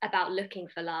about looking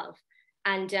for love,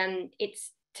 and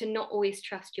it's to not always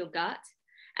trust your gut.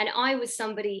 And I was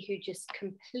somebody who just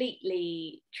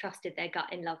completely trusted their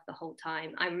gut in love the whole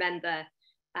time. I remember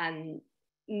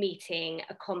meeting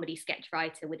a comedy sketch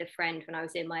writer with a friend when I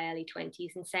was in my early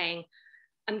 20s and saying,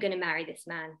 I'm going to marry this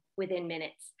man within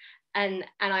minutes. And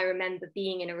I remember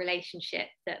being in a relationship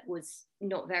that was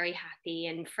not very happy,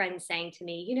 and friends saying to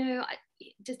me, you know,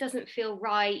 it just doesn't feel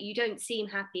right. You don't seem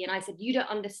happy. And I said, you don't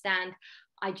understand.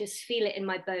 I just feel it in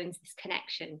my bones, this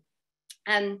connection.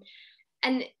 And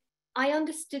I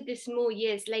understood this more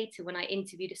years later when I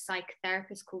interviewed a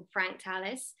psychotherapist called Frank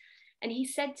Tallis. And he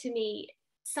said to me,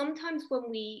 sometimes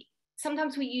we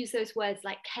use those words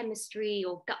like chemistry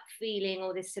or gut feeling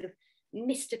or this sort of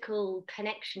mystical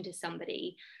connection to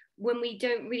somebody when we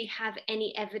don't really have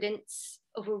any evidence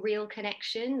of a real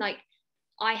connection. Like,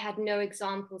 I had no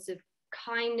examples of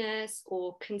kindness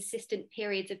or consistent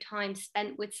periods of time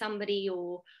spent with somebody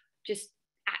or just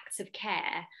acts of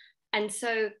care. And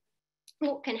so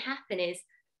what can happen is,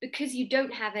 because you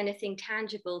don't have anything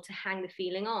tangible to hang the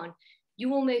feeling on,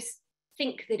 you almost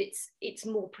think that it's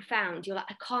more profound. You're like,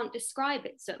 I can't describe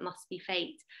it, so it must be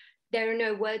fate. There are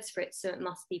no words for it, so it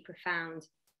must be profound.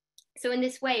 So in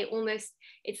this way, almost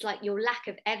it's like your lack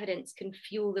of evidence can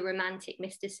fuel the romantic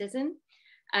mysticism.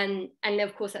 And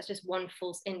of course, that's just one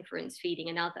false inference feeding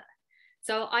another.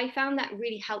 So I found that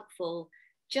really helpful,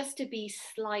 just to be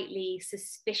slightly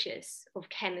suspicious of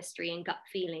chemistry and gut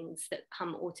feelings that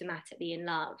come automatically in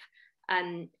love.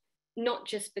 Not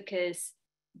just because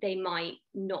they might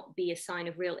not be a sign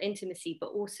of real intimacy,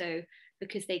 but also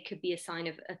because they could be a sign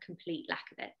of a complete lack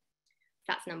of it.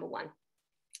 That's number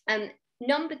 1.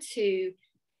 Number 2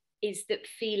 is that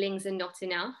feelings are not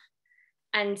enough.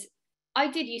 And I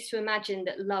did used to imagine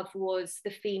that love was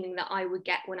the feeling that I would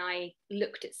get when I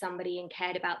looked at somebody and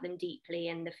cared about them deeply,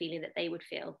 and the feeling that they would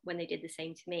feel when they did the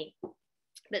same to me.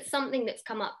 But something that's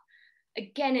come up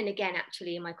again and again,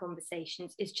 actually, in my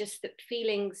conversations is just that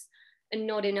feelings are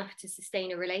not enough to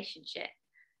sustain a relationship.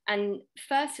 And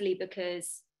firstly,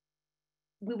 because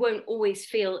we won't always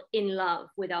feel in love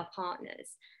with our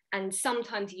partners. And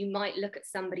sometimes you might look at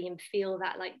somebody and feel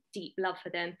that like deep love for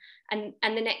them. And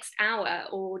the next hour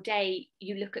or day,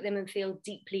 you look at them and feel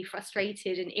deeply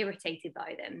frustrated and irritated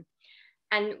by them.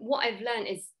 And what I've learned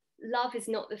is love is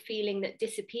not the feeling that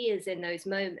disappears in those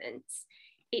moments.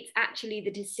 It's actually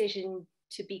the decision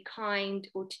to be kind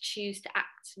or to choose to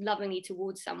act lovingly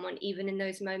towards someone, even in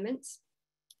those moments.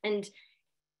 And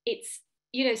it's,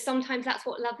 you know, sometimes that's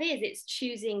what love is. It's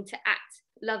choosing to act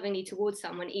lovingly towards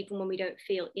someone, even when we don't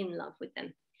feel in love with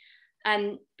them.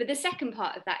 But the second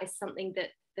part of that is something that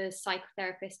the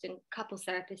psychotherapist and couples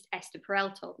therapist Esther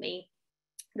Perel told me,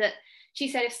 that she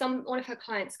said if one of her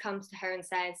clients comes to her and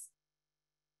says,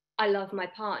 I love my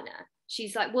partner,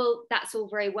 she's like, well, that's all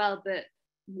very well, but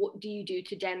what do you do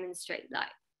to demonstrate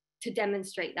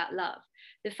that love?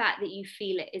 The fact that you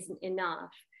feel it isn't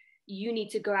enough. You need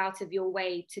to go out of your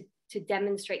way to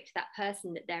demonstrate to that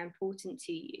person that they're important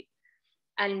to you.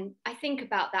 And I think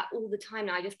about that all the time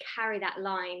now. I just carry that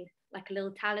line like a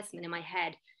little talisman in my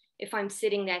head. If I'm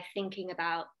sitting there thinking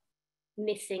about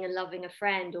missing and loving a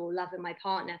friend or loving my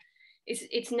partner,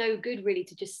 it's no good really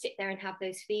to just sit there and have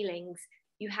those feelings.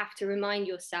 You have to remind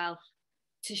yourself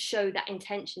to show that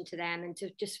intention to them and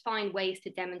to just find ways to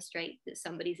demonstrate that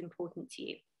somebody's important to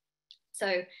you.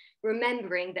 So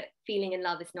remembering that feeling in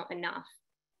love is not enough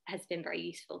has been very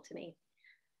useful to me.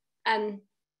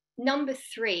 Number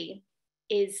 3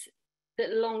 is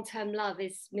that long-term love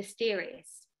is mysterious.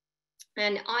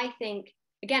 And I think,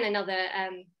 again, another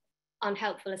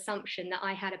unhelpful assumption that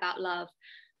I had about love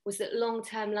was that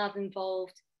long-term love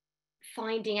involved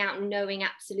finding out and knowing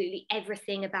absolutely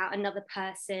everything about another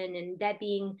person, and there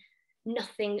being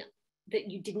nothing that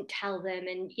you didn't tell them,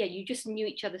 and yeah, you just knew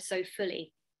each other so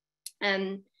fully.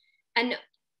 And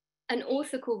an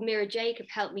author called Mira Jacob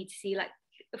helped me to see, like,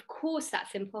 of course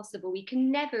that's impossible. We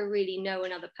can never really know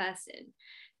another person,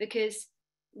 because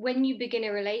when you begin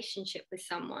a relationship with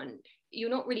someone, you're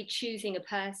not really choosing a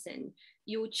person,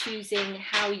 you're choosing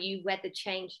how you weather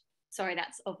change. Sorry,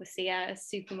 that's obviously a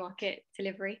supermarket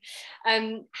delivery.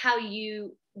 How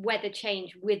you weather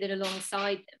change with and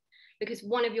alongside them, because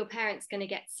one of your parents is going to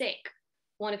get sick,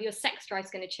 one of your sex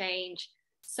drive's going to change,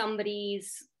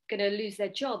 somebody's going to lose their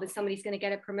job and somebody's going to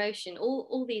get a promotion.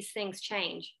 All these things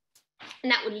change,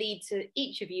 and that would lead to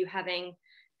each of you having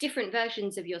different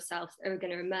versions of yourself that are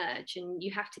going to emerge, and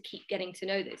you have to keep getting to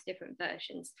know those different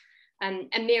versions. And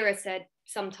Mira said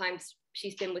sometimes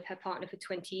she's been with her partner for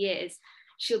 20 years,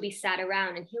 she'll be sat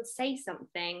around and he'll say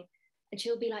something and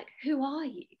she'll be like, who are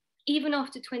you? Even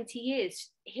after 20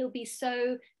 years, he'll be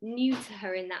so new to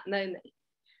her in that moment.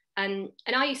 And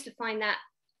I used to find that,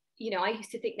 you know, I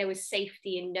used to think there was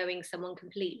safety in knowing someone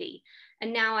completely.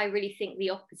 And now I really think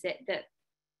the opposite, that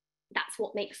that's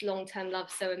what makes long-term love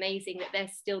so amazing, that there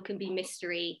still can be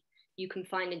mystery you can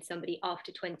find in somebody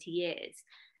after 20 years.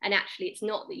 And actually, it's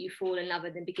not that you fall in love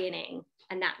at the beginning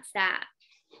and that's that.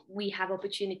 We have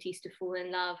opportunities to fall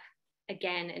in love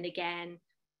again and again.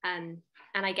 And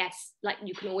I guess, like,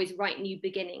 you can always write new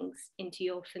beginnings into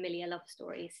your familiar love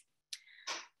stories.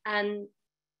 And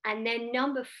then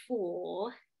number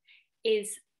 4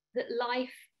 is that life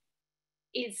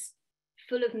is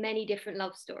full of many different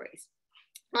love stories.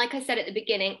 Like I said at the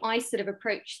beginning, I sort of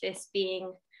approach this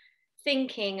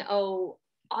thinking, oh,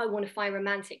 I want to find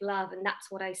romantic love, and that's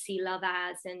what I see love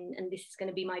as, and this is going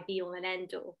to be my be all and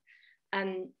end all.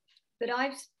 But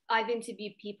I've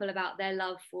interviewed people about their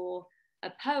love for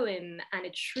a poem and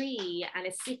a tree and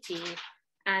a city,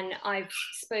 and I've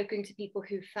spoken to people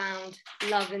who found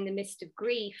love in the midst of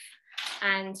grief,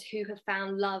 and who have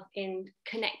found love in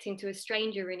connecting to a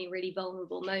stranger in a really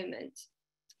vulnerable moment.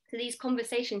 So these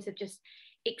conversations have just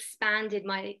expanded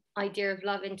my idea of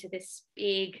love into this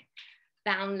big,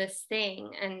 boundless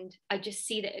thing. And I just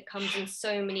see that it comes in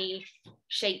so many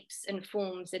shapes and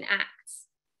forms and acts,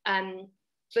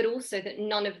 but also that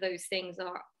none of those things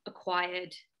are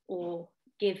acquired or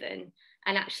given.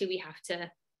 And actually we have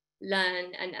to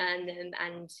learn and earn them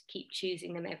and keep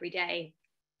choosing them every day.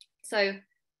 So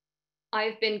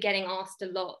I've been getting asked a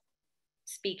lot,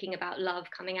 speaking about love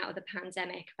coming out of the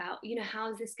pandemic, about, you know,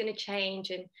 how is this going to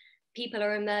change? And people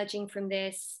are emerging from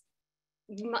this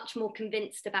much more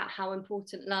convinced about how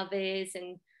important love is.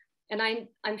 And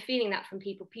I'm feeling that from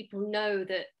people. People know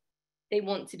that they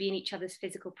want to be in each other's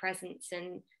physical presence,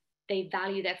 and they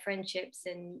value their friendships,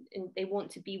 and they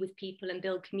want to be with people and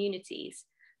build communities.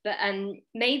 But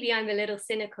maybe I'm a little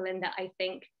cynical in that I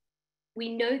think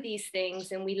we know these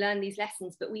things and we learn these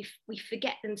lessons, but we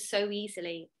forget them so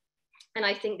easily. And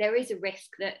I think there is a risk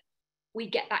that we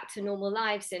get back to normal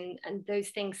lives and those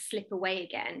things slip away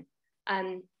again.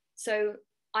 So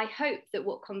I hope that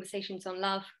what Conversations on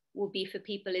Love will be for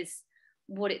people is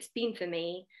what it's been for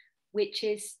me, which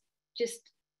is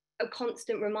just a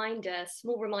constant reminder,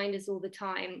 small reminders all the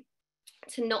time,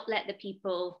 to not let the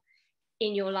people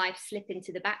in your life slip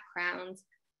into the background,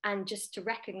 and just to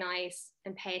recognize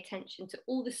and pay attention to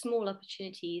all the small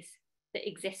opportunities that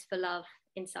exist for love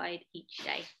inside each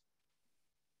day.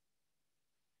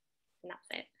 And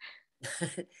that's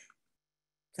it.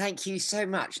 Thank you so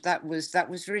much. That was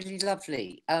really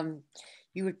lovely.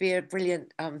 You would be a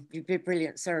brilliant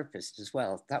therapist as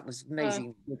well. That was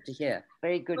amazing, good to hear.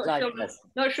 Very good life lesson.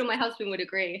 Not sure my husband would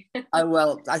agree. Oh,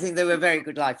 well, I think they were very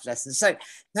good life lessons. So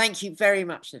thank you very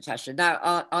much, Natasha.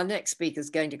 Now, our next speaker is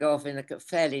going to go off in a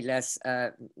fairly less,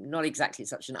 not exactly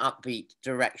such an upbeat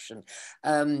direction.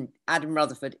 Adam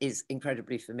Rutherford is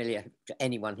incredibly familiar to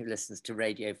anyone who listens to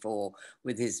Radio 4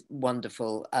 with his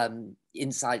wonderful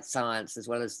inside science, as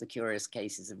well as the curious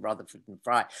cases of Rutherford and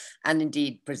Fry, and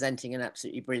indeed presenting an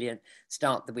absolutely brilliant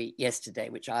Start the Week yesterday,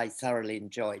 which I thoroughly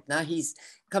enjoyed. Now he's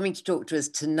coming to talk to us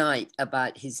tonight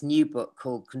about his new book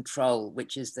called Control,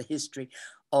 which is the history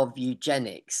of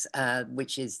eugenics,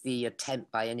 which is the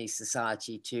attempt by any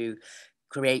society to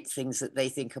create things that they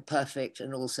think are perfect,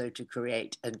 and also to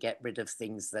create and get rid of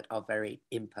things that are very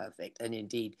imperfect. And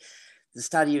indeed, the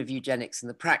study of eugenics and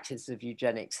the practice of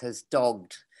eugenics has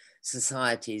dogged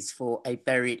societies for a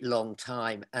very long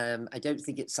time. I don't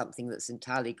think it's something that's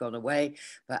entirely gone away,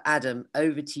 but Adam,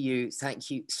 over to you.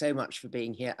 Thank you so much for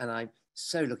being here, and I'm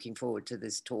so looking forward to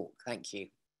this talk. Thank you.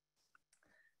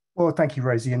 Well, thank you,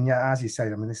 Rosie. And yeah, as you say,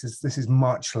 I mean, this is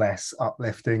much less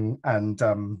uplifting and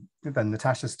than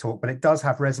Natasha's talk, but it does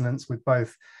have resonance with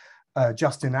both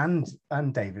Justin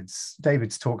and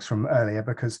David's talks from earlier,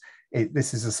 because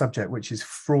this is a subject which is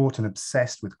fraught and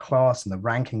obsessed with class and the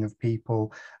ranking of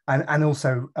people, and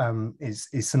also is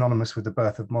synonymous with the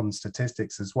birth of modern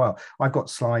statistics as well. I've got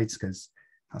slides because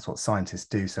that's what scientists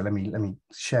do. So let me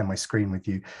share my screen with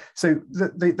you. So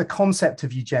the concept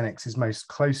of eugenics is most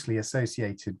closely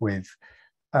associated with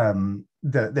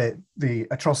the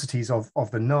atrocities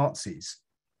of the Nazis.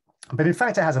 But in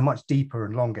fact, it has a much deeper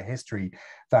and longer history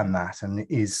than that, and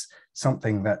is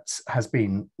something that has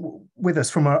been with us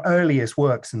from our earliest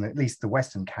works, in at least the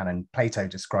Western canon. Plato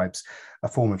describes a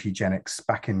form of eugenics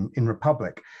back in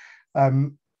Republic.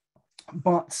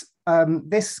 But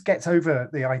this gets over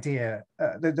the idea,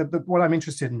 what I'm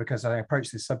interested in, because I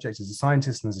approach this subject as a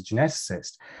scientist and as a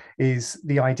geneticist, is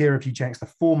the idea of eugenics,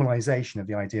 the formalization of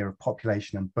the idea of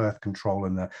population and birth control,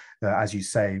 and the as you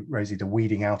say, Rosie, the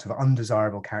weeding out of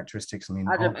undesirable characteristics. I mean,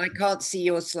 Adam, I can't see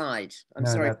your slide. I'm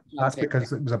sorry. That's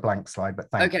because it was a blank slide, but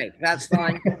thank you. Okay, that's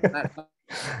fine. That's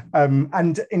fine.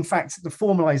 And in fact, the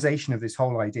formalization of this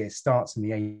whole idea starts in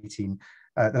the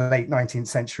late 19th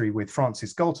century with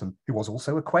Francis Galton, who was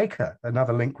also a Quaker,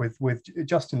 another link with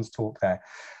Justin's talk there.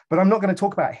 But I'm not going to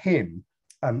talk about him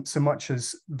so much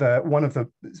as one of the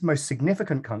most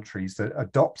significant countries that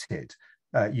adopted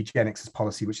eugenics as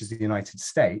policy, which is the United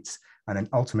States, and then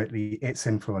ultimately its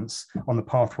influence on the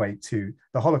pathway to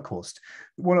the Holocaust.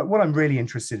 What I'm really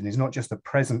interested in is not just the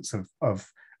presence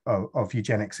of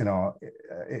eugenics in our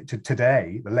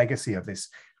today, the legacy of this,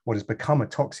 what has become a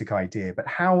toxic idea, but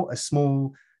how a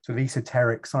small sort of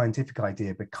esoteric scientific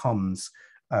idea becomes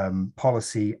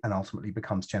policy and ultimately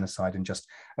becomes genocide in just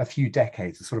a few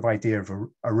decades, the sort of idea of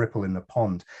a ripple in the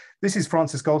pond. This is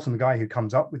Francis Galton, the guy who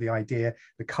comes up with the idea,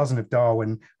 the cousin of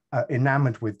Darwin,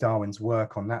 enamored with Darwin's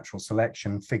work on natural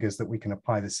selection, figures that we can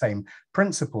apply the same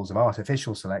principles of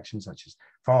artificial selection, such as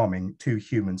farming, to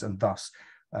humans, and thus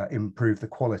improve the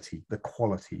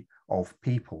quality of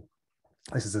people.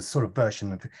 This is a sort of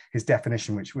version of his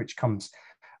definition, which comes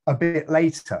a bit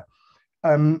later.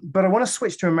 But I want to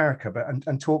switch to America,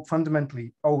 and talk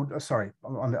fundamentally.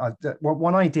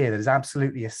 One idea that is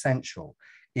absolutely essential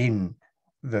in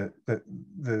the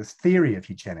theory of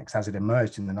eugenics as it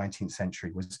emerged in the 19th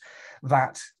century was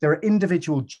that there are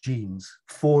individual genes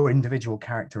for individual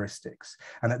characteristics,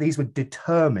 and that these would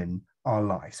determine our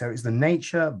life. So it's the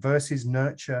nature versus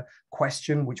nurture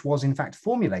question, which was in fact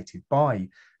formulated by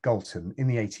Galton in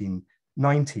the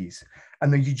 1890s.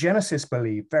 And the eugenicists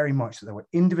believed very much that there were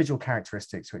individual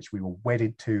characteristics which we were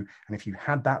wedded to, and if you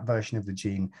had that version of the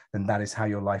gene, then that is how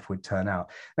your life would turn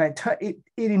out. Now, it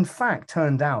in fact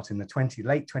turned out in the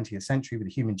late 20th century with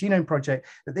the Human Genome Project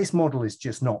that this model is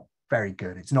just not very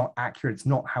good. It's not accurate. It's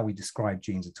not how we describe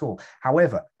genes at all.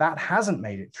 However, that hasn't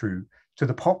made it through to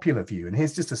the popular view. And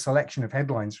here's just a selection of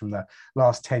headlines from the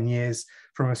last 10 years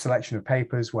from a selection of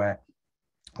papers where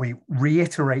we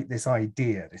reiterate this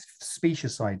idea, this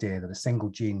specious idea that a single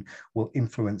gene will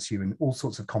influence you in all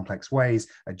sorts of complex ways.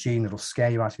 A gene that'll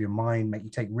scare you out of your mind, make you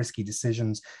take risky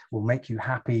decisions, will make you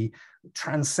happy.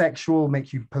 Transsexual,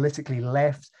 make you politically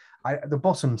left. The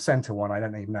bottom center one, I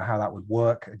don't even know how that would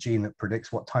work. A gene that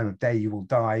predicts what time of day you will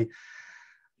die.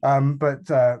 But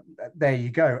there you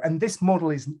go. And this model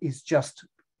is just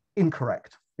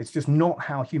incorrect. It's just not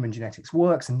how human genetics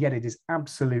works, and yet it is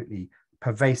absolutely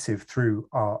pervasive through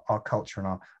our culture and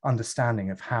our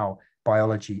understanding of how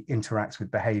biology interacts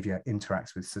with behavior,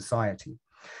 interacts with society.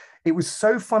 It was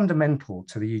so fundamental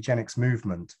to the eugenics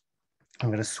movement. I'm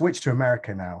going to switch to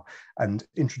America now and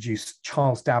introduce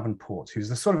Charles Davenport, who's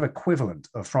the sort of equivalent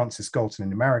of Francis Galton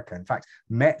in America. In fact,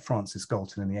 met Francis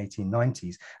Galton in the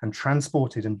 1890s and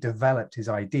transported and developed his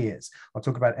ideas. I'll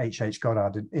talk about H.H.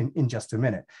 Goddard in just a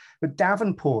minute. But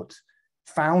Davenport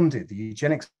founded the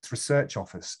Eugenics Research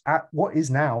Office at what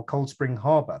is now Cold Spring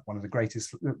Harbor, one of the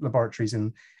greatest laboratories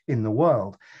in the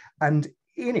world. And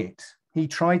in it, he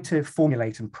tried to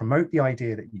formulate and promote the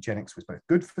idea that eugenics was both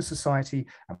good for society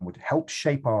and would help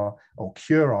shape or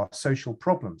cure our social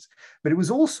problems. But it was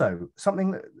also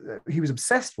something that he was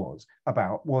obsessed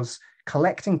about was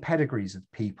collecting pedigrees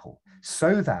of people,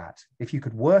 so that if you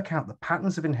could work out the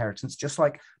patterns of inheritance, just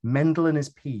like Mendel and his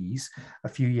peas a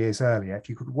few years earlier, if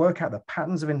you could work out the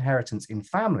patterns of inheritance in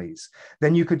families,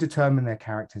 then you could determine their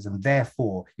characters, and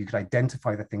therefore you could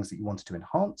identify the things that you wanted to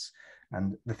enhance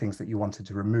and the things that you wanted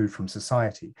to remove from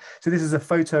society. So this is a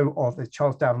photo of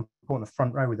Charles Davenport in the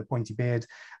front row with a pointy beard.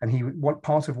 And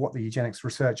part of what the Eugenics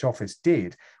Research Office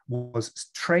did was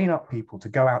train up people to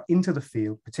go out into the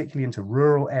field, particularly into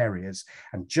rural areas.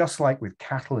 And just like with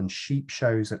cattle and sheep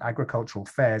shows at agricultural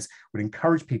fairs, would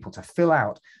encourage people to fill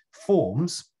out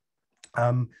forms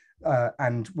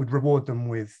and would reward them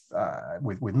with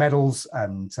medals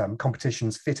and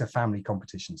competitions, fitter family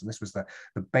competitions. And this was the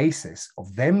basis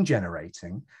of them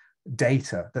generating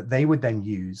data that they would then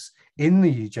use in the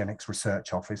Eugenics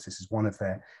Research Office. This is one of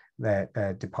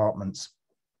their departments,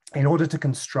 in order to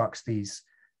construct these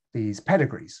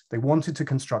pedigrees. They wanted to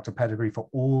construct a pedigree for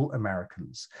all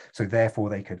Americans. So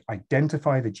therefore they could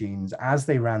identify the genes as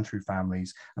they ran through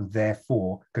families, and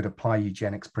therefore could apply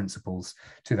eugenics principles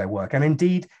to their work. And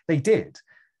indeed they did.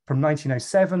 From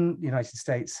 1907, the United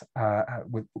States,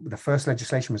 the first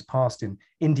legislation was passed in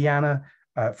Indiana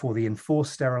for the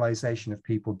enforced sterilization of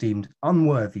people deemed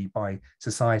unworthy by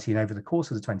society. And over the course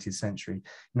of the 20th century,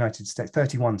 United States,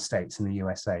 31 states in the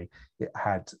USA, it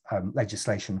had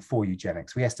legislation for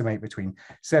eugenics. We estimate between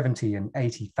 70 and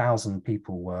 80,000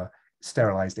 people were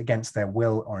sterilized against their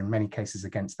will, or in many cases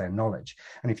against their knowledge.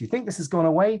 And if you think this has gone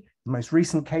away, the most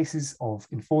recent cases of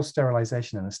enforced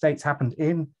sterilization in the States happened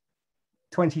in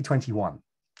 2021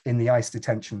 in the ICE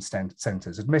detention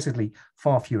centers. Admittedly,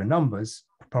 far fewer numbers,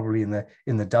 probably in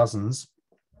the dozens,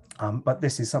 but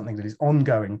this is something that is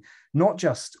ongoing, not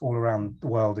just all around the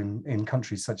world in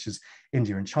countries such as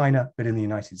India and China, but in the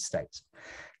United States.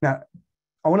 Now,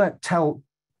 I want to tell,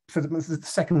 for the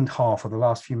second half of the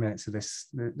last few minutes of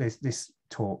this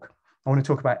talk, I want to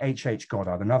talk about H.H.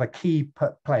 Goddard, another key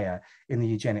player in the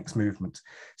eugenics movement.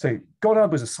 So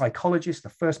Goddard was a psychologist, the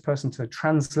first person to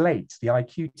translate the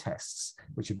IQ tests,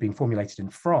 which had been formulated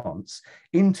in France,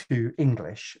 into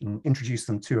English and introduce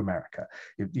them to America.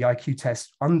 The IQ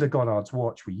tests under Goddard's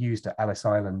watch were used at Ellis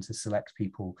Island to select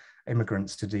people,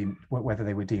 immigrants, to deem whether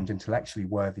they were deemed intellectually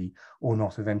worthy or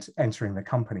not of entering the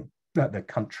country. But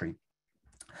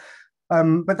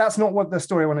that's not what the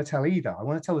story I want to tell either. I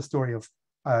want to tell the story of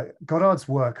Goddard's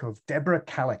work of Deborah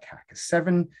Kallikak, a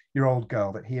 7-year-old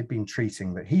girl that he had been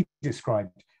treating, that he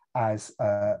described as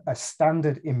a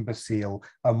standard imbecile,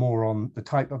 a moron, the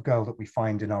type of girl that we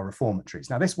find in our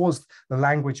reformatories. Now, this was the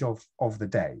language of the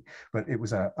day, but it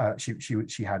was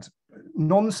she had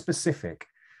non-specific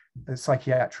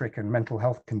psychiatric and mental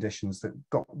health conditions that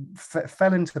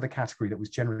fell into the category that was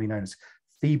generally known as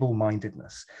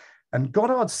feeble-mindedness. And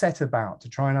Goddard set about to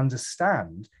try and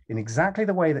understand, in exactly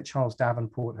the way that Charles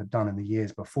Davenport had done in the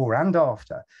years before and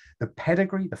after, the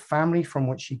pedigree, the family from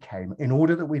which she came, in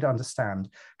order that we'd understand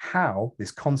how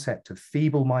this concept of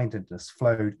feeble-mindedness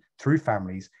flowed through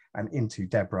families and into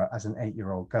Deborah as an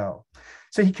 8-year-old girl.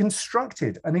 So he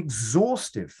constructed an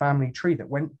exhaustive family tree that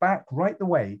went back right the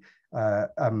way,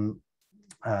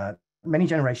 many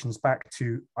generations back,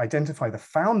 to identify the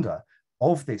founder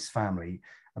of this family,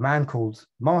 a man called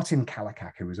Martin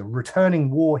Kallikak, who was a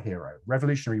returning war hero,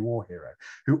 Revolutionary War hero,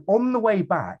 who on the way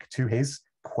back to his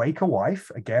Quaker wife,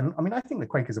 again, I mean, I think the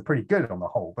Quakers are pretty good on the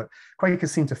whole, but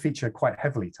Quakers seem to feature quite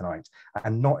heavily tonight,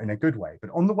 and not in a good way.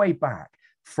 But on the way back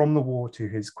from the war to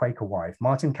his Quaker wife,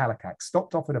 Martin Kallikak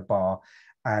stopped off at a bar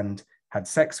and had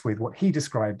sex with what he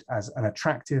described as an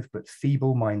attractive but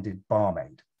feeble-minded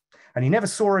barmaid. And he never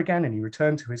saw her again, and he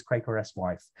returned to his Quakeress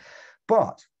wife.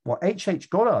 But what H.H.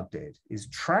 Goddard did is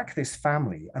track this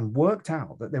family and worked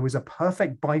out that there was a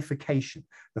perfect bifurcation.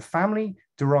 The family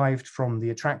derived from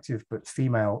the attractive but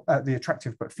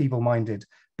feeble-minded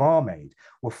barmaid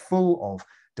were full of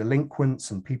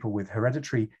delinquents and people with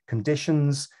hereditary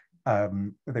conditions.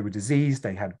 They were diseased.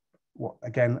 They had,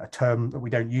 again, a term that we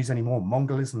don't use anymore,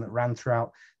 Mongolism, that ran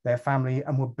throughout their family,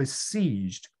 and were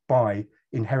besieged by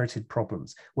inherited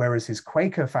problems, whereas his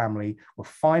Quaker family were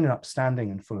fine and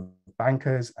upstanding and full of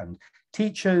bankers and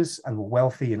teachers, and were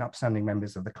wealthy and upstanding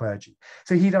members of the clergy.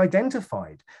 So he'd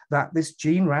identified that this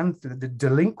gene the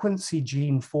delinquency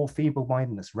gene for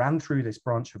feeble-mindedness ran through this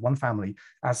branch of one family,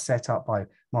 as set up by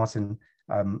Martin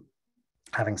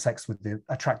having sex with the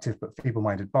attractive but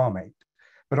feeble-minded barmaid.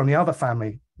 But on the other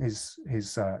family, his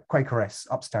Quakeress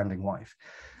upstanding wife,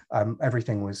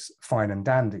 everything was fine and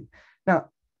dandy. Now,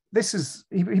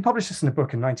 he published this in a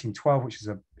book in 1912, which is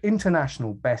an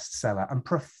international bestseller and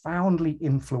profoundly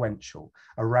influential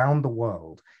around the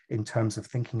world in terms of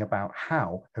thinking about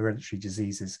how hereditary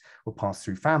diseases were passed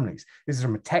through families. This is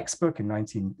from a textbook in the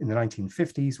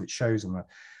 1950s, which shows on the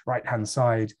right-hand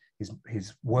side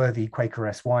his worthy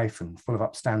Quakeress wife and full of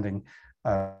upstanding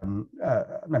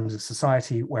members of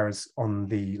society, whereas on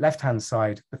the left-hand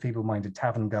side, the feeble-minded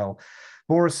tavern girl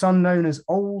bore a son known as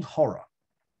Old Horror.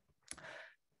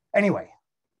 Anyway,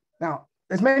 now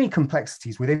there's many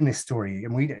complexities within this story,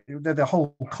 and the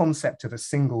whole concept of a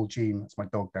single gene, that's my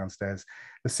dog downstairs,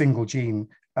 the single gene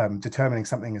determining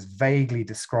something as vaguely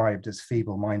described as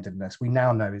feeble-mindedness, we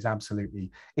now know is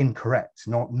absolutely incorrect,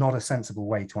 not a sensible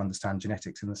way to understand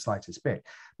genetics in the slightest bit.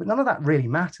 But none of that really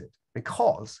mattered,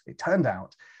 because it turned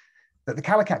out that the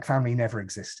Kallikak family never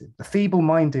existed. The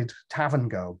feeble-minded tavern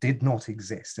girl did not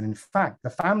exist. And in fact, the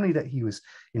family that he was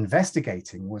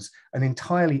investigating was an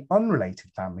entirely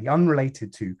unrelated family,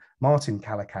 unrelated to Martin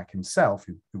Kallikak himself,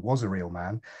 who was a real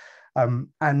man,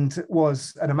 and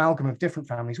was an amalgam of different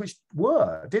families, which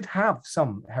did have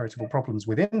some heritable problems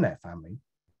within their family,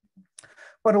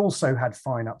 but also had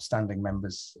fine, upstanding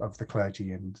members of the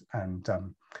clergy and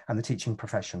the teaching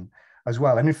profession as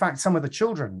well. And in fact, some of the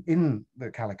children in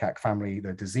the Kallikak family,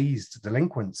 the diseased,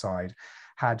 delinquent side,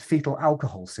 had fetal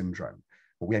alcohol syndrome.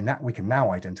 We can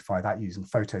now identify that using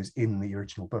photos in the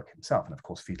original book himself. And of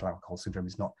course, fetal alcohol syndrome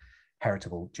is not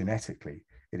heritable genetically.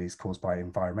 It is caused by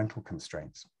environmental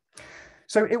constraints.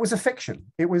 So it was a fiction.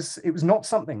 It was not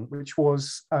something which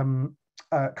was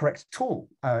correct at all.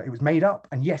 It was made up,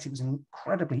 and yet it was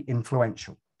incredibly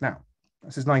influential. Now,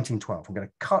 this is 1912. I'm going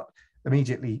to cut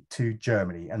immediately to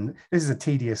Germany. And this is a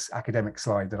tedious academic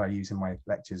slide that I use in my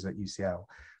lectures at UCL,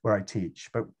 where I teach.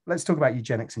 But let's talk about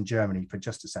eugenics in Germany for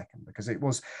just a second, because it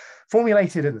was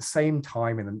formulated at the same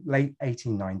time in the late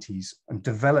 1890s and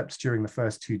developed during the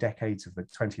first 2 decades of the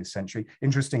 20th century.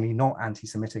 Interestingly, not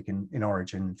anti-Semitic in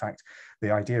origin. In fact, the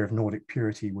idea of Nordic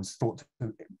purity was thought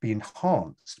to be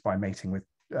enhanced by mating with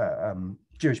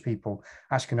Jewish people,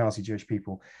 Ashkenazi Jewish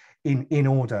people, in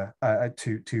order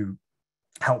to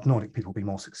help Nordic people be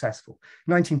more successful.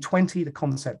 In 1920, the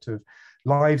concept of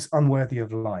lives unworthy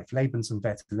of life,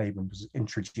 Lebensunwerte Leben, was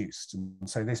introduced. And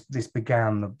so this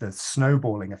began the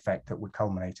snowballing effect that would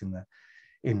culminate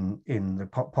in the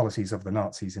policies of the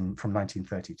Nazis from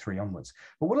 1933 onwards.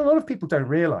 But what a lot of people don't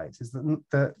realize is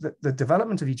that the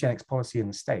development of eugenics policy in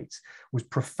the States was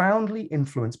profoundly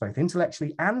influenced both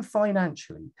intellectually and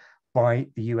financially by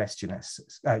the US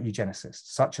eugenicists,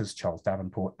 such as Charles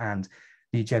Davenport and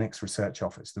the Eugenics Research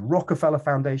Office. The Rockefeller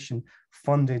Foundation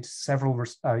funded several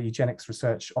eugenics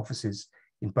research offices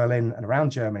in Berlin and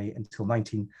around Germany until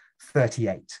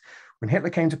 1938. When Hitler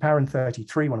came to power in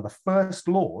 1933, one of the first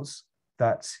laws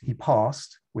that he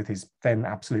passed with his then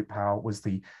absolute power was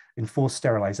the enforced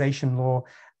sterilization law,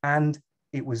 and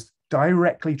it was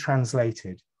directly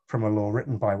translated from a law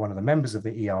written by one of the members of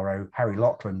the ERO, Harry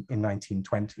Laughlin, in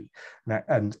 1920.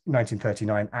 And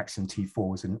 1939, Axiom T4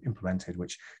 was implemented,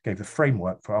 which gave the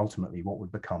framework for ultimately what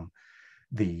would become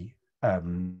the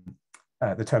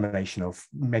termination of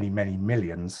many, many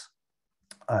millions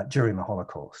during the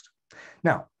Holocaust.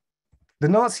 Now, the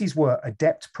Nazis were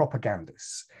adept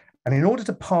propagandists. And in order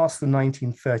to pass the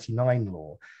 1939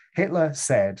 law, Hitler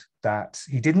said that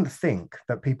he didn't think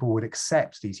that people would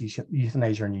accept these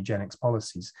euthanasia and eugenics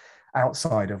policies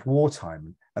outside of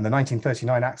wartime. And the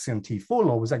 1939 Axiom T4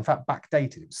 law was in fact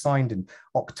backdated. It was signed in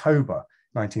October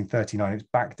 1939. It was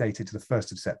backdated to the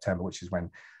 1st of September, which is when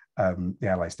the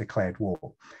Allies declared war.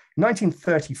 In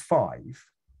 1935,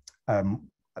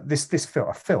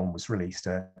 a film was released,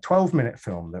 a 12-minute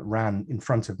film that ran in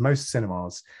front of most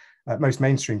cinemas, most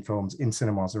mainstream films in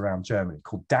cinemas around Germany,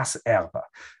 called Das Erbe.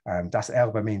 Das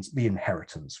Erbe means the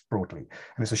inheritance, broadly.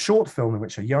 And it's a short film in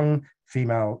which a young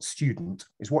female student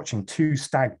is watching 2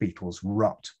 stag beetles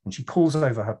rut. And she calls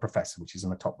over her professor, which is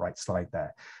in the top right slide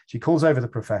there. She calls over the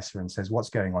professor and says, "What's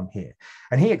going on here?"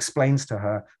 And he explains to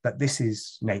her that this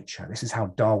is nature. This is how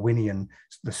Darwinian,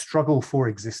 the struggle for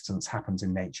existence happens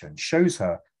in nature, and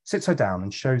sits her down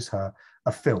and shows her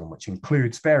a film which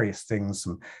includes various things,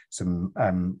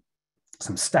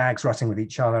 some stags rutting with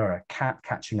each other, a cat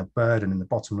catching a bird, and in the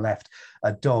bottom left,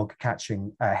 a dog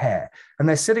catching a hare. And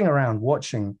they're sitting around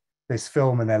watching this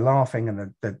film and they're laughing,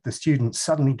 and the student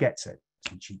suddenly gets it.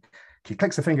 And she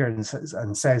clicks a finger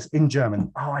and says in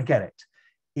German, "Oh, I get it.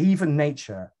 Even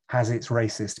nature has its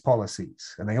racist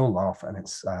policies." And they all laugh, and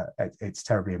it's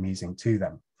terribly amusing to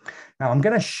them. Now, I'm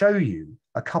going to show you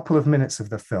a couple of minutes of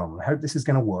the film. I hope this is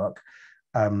going to work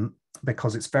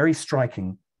because it's very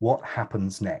striking what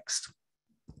happens next.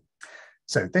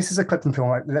 So this is a clip from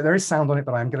film. There is sound on it,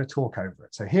 but I'm going to talk over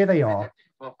it. So here they are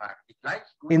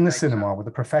in the cinema with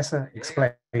the professor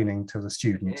explaining to the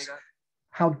students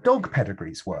how dog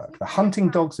pedigrees work. The hunting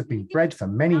dogs have been bred for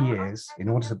many years in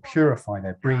order to purify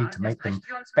their breed to make them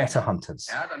better hunters.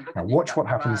 Now watch what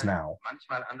happens now.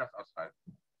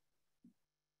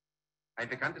 Ein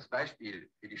bekanntes Beispiel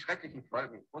für die schrecklichen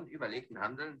Folgen unüberlegten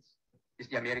Handelns ist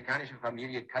die amerikanische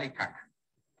Familie Kallikak.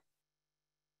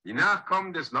 Die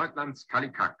Nachkommen des Leutnants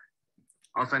Kallikak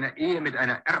Aus seiner Ehe mit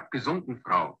einer erbgesunden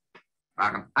Frau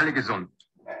waren alle gesund.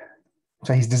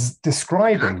 So he's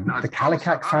describing the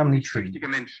Kallikak family tree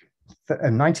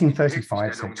in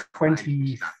 1935, so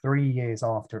 23 years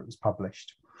after it was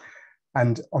published.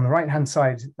 And on the right-hand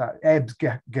side, that Ebb's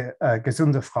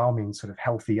gesunde Frau means sort of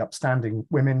healthy, upstanding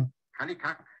women.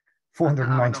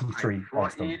 493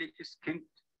 of them.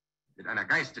 Mit einer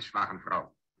geistesschwachen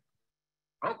Frau.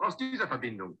 Auch aus dieser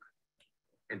Verbindung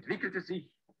entwickelte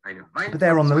sich eine But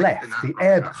there on the left, the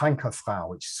Erbkranke Frau,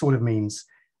 which sort of means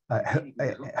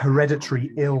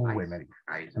hereditary ill women.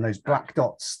 And those black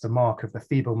dots, the mark of the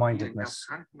feeble-mindedness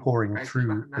pouring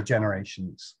through the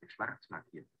generations.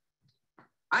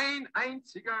 Ein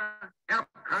einziger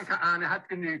erbkranker Ahne hat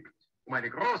genügt, eine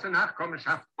große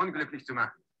Nachkommenschaft unglücklich zu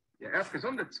machen. Der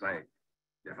erbgesunde Zweig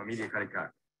der Familie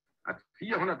Kallikak hat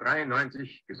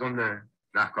 493 gesunde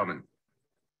Nachkommen.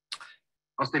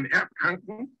 Aus dem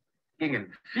Erbkranken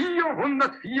gingen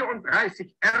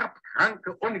 434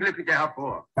 erbkranke Unglückliche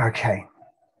hervor. Okay.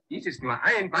 Dies ist nur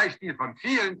ein Beispiel von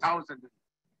vielen Tausenden.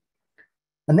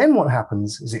 And then what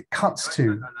happens is it cuts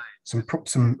to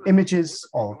some images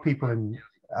of people in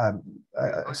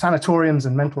sanatoriums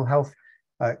and mental health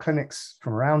clinics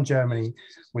from around Germany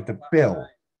with the bill,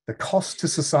 the cost to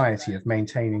society of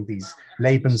maintaining these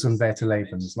lebensunwerte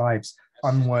Lebens, lives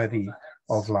unworthy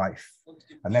of life.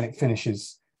 And then it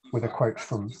finishes with a quote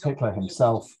from Hitler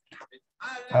himself,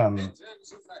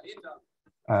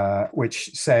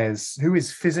 which says, who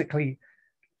is physically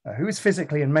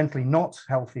and mentally not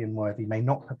healthy and worthy may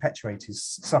not perpetuate his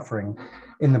suffering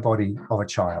in the body of a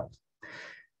child.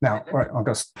 Now, I'll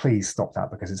just please stop that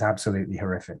because it's absolutely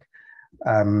horrific.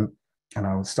 And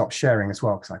I'll stop sharing as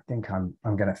well because I think I'm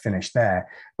going to finish there.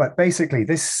 But basically,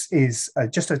 this is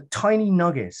just a tiny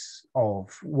nugget of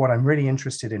what I'm really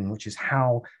interested in, which is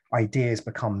how ideas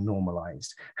become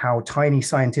normalized, how tiny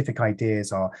scientific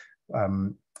ideas are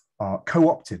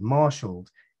co-opted,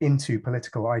 marshaled into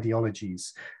political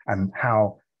ideologies, and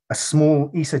how a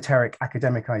small esoteric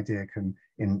academic idea can,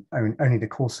 in only the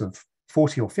course of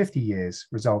 40 or 50 years,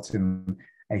 result in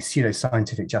a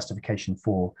pseudo-scientific justification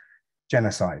for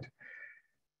genocide.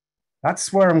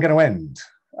 That's where I'm going to end.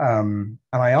 And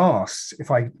I asked if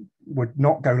I would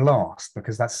not go last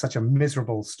because that's such a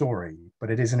miserable story, but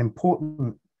it is an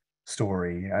important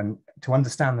story. And to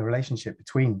understand the relationship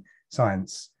between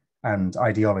science and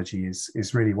ideology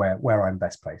is really where I'm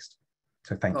best placed.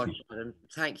 So thank you. Adam,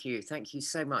 thank you. Thank you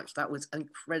so much. That was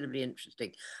incredibly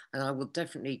interesting. And I will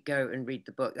definitely go and read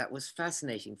the book. That was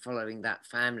fascinating following that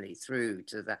family through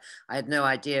to that. I had no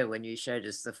idea when you showed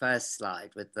us the first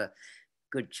slide with the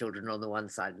good children on the one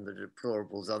side and the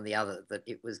deplorables on the other, that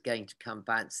it was going to come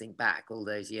bouncing back all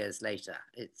those years later.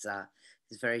 It's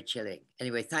very chilling.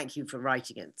 Anyway, thank you for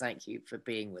writing it. Thank you for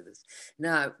being with us.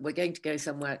 Now we're going to go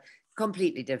somewhere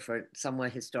completely different, somewhere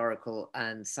historical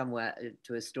and somewhere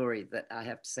to a story that I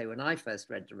have to say, when I first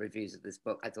read the reviews of this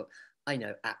book, I thought, I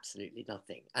know absolutely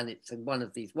nothing. And it's one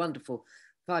of these wonderful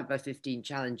 5x15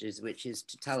 challenges, which is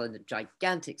to tell a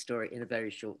gigantic story in a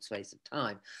very short space of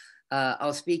time.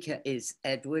 Our speaker is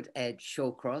Ed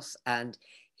Shawcross, and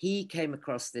he came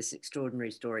across this extraordinary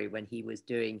story when he was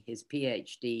doing his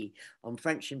PhD on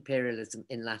French imperialism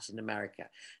in Latin America.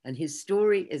 And his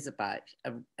story is about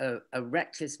a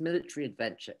reckless military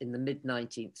adventure in the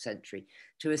mid-19th century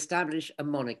to establish a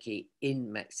monarchy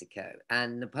in Mexico.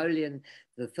 And Napoleon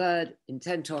III,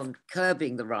 intent on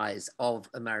curbing the rise of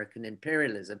American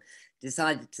imperialism,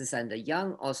 decided to send a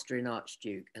young Austrian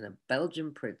archduke and a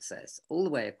Belgian princess all the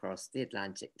way across the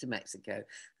Atlantic to Mexico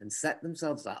and set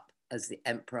themselves up as the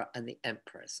emperor and the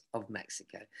empress of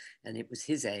Mexico. And it was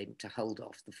his aim to hold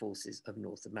off the forces of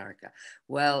North America.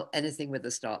 Well, anything with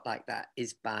a start like that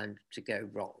is bound to go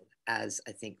wrong, as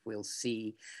I think we'll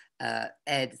see.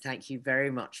 Ed, thank you very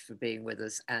much for being with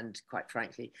us. And quite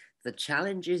frankly, the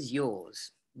challenge is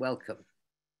yours. Welcome.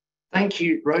 Thank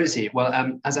you, Rosie.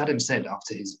 Well, as Adam said,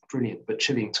 after his brilliant but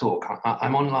chilling talk,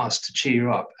 I'm on last to cheer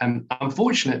you up.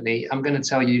 Unfortunately, I'm going to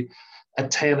tell you a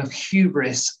tale of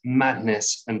hubris,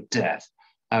 madness, and death.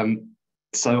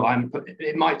 So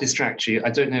it might distract you. I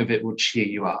don't know if it will cheer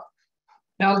you up.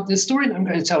 Now, the story that I'm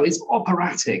going to tell is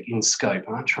operatic in scope,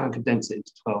 and I'll try and condense it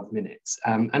into 12 minutes.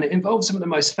 And it involves some of the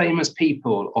most famous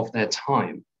people of their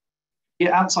time.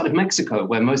 Yet outside of Mexico,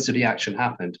 where most of the action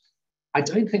happened, I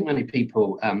don't think many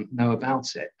people know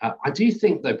about it. I do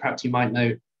think, though, perhaps you might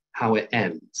know how it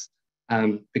ends.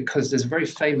 Because there's a very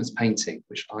famous painting,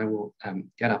 which I will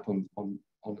get up on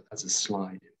as a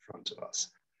slide in front of us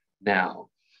now.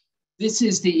 This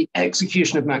is the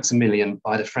Execution of Maximilian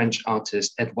by the French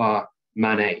artist Edouard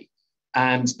Manet.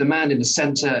 And the man in the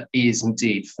center is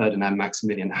indeed Ferdinand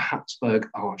Maximilian, Habsburg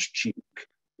Archduke,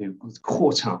 who was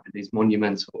caught up in these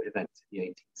monumental events in the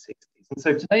 1860s. And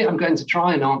so today I'm going to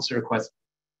try and answer a question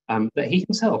that he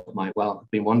himself might well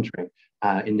have been wondering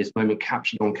in this moment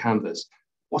captured on canvas.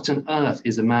 What on earth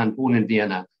is a man born in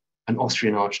Vienna, an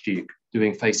Austrian Archduke,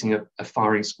 doing facing a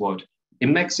firing squad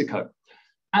in Mexico?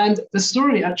 And the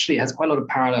story actually has quite a lot of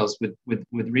parallels with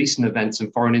recent events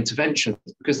and foreign interventions,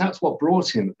 because that's what brought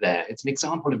him there. It's an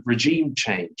example of regime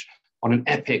change on an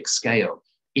epic scale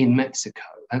in Mexico.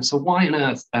 And so why on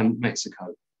earth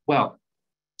Mexico? Well,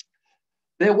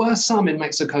 there were some in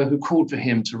Mexico who called for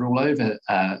him to rule over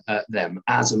them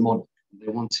as a monarch.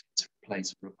 They wanted to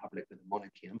replace a republic with a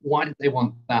monarchy. And why did they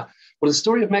want that? Well, the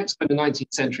story of Mexico in the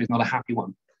 19th century is not a happy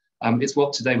one. It's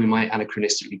what today we might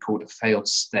anachronistically call a failed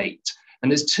state. And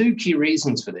there's two key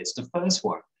reasons for this. The first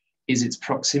one is its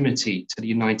proximity to the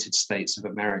United States of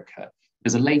America.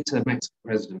 There's a later Mexican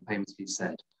president famously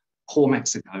said, "Poor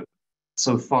Mexico,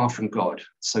 so far from God,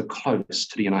 so close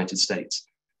to the United States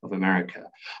of America."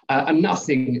 And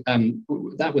nothing,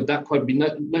 that quote would be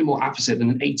no more opposite than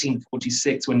in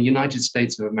 1846, when the United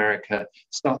States of America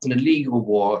starts an illegal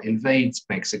war, invades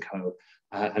Mexico,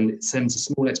 and it sends a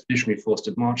small expeditionary force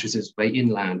that marches its way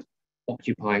inland,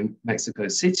 occupying Mexico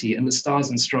City, and the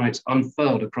stars and stripes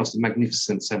unfurled across the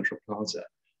magnificent Central Plaza,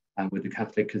 with the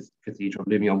Catholic Cathedral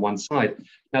looming on one side.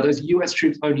 Now, those US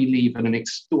troops only leave at an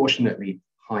extortionately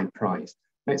high price.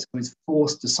 Mexico is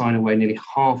forced to sign away nearly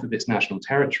half of its national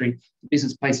territory. This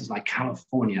is places like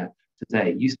California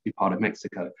today, used to be part of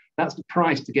Mexico. That's the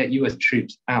price to get US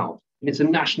troops out. And it's a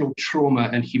national trauma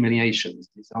and humiliation, this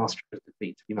disastrous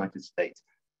defeat to the United States,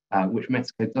 which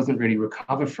Mexico doesn't really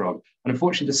recover from. And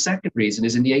unfortunately, the second reason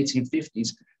is in the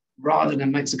 1850s, rather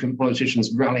than Mexican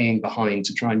politicians rallying behind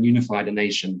to try and unify the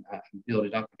nation and build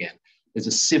it up again, there's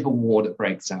a civil war that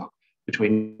breaks out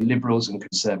between liberals and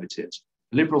conservatives.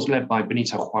 The liberals led by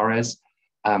Benito Juarez,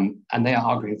 and they are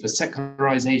arguing for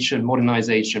secularization,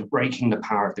 modernization, breaking the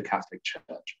power of the Catholic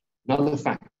Church. Another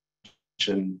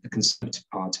faction, the Conservative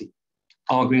Party,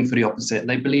 arguing for the opposite.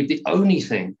 They believe the only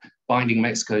thing binding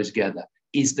Mexico together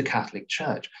is the Catholic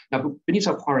Church. Now,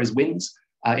 Benito Juarez wins.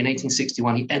 In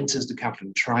 1861, he enters the Capitol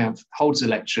in triumph, holds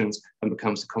elections, and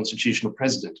becomes the constitutional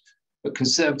president. But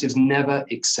conservatives never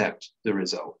accept the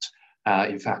result.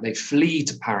 In fact, they flee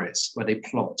to Paris, where they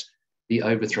plot the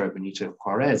overthrow of Benito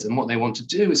Juarez. And what they want to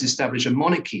do is establish a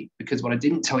monarchy, because what I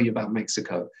didn't tell you about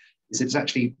Mexico is it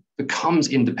actually becomes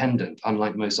independent,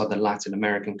 unlike most other Latin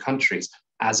American countries,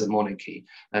 as a monarchy.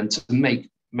 And to make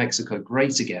Mexico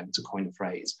great again, to coin a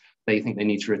phrase, they think they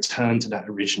need to return to that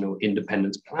original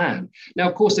independence plan. Now,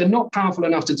 of course, they're not powerful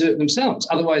enough to do it themselves.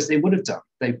 Otherwise, they would have done.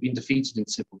 They've been defeated in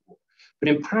civil war. But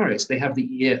in Paris, they have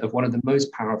the ear of one of the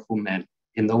most powerful men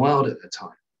in the world at the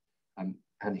time.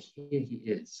 And here he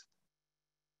is,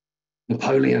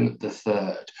 Napoleon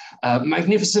III.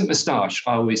 Magnificent moustache,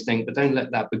 I always think, but don't let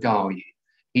that beguile you.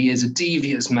 He is a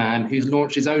devious man who's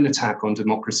launched his own attack on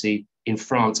democracy in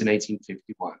France in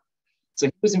 1851. So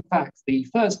he was, in fact, the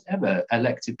first ever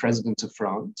elected president of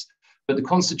France, but the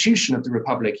constitution of the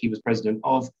republic he was president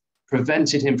of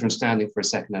prevented him from standing for a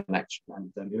second election.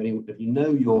 And if you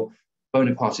know your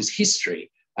Bonapartist history,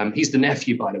 he's the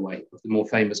nephew, by the way, of the more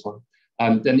famous one.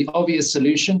 Then the obvious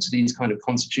solution to these kind of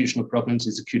constitutional problems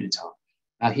is a coup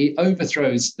d'etat. He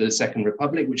overthrows the Second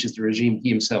Republic, which is the regime he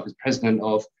himself is president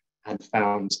of, and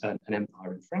founds an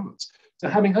empire in France. So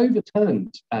having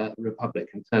overturned a republic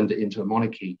and turned it into a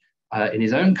monarchy in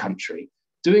his own country,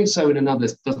 doing so in another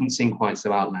doesn't seem quite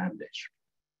so outlandish.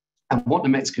 And what the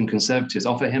Mexican conservatives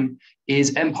offer him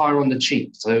is empire on the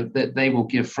cheap, so that they will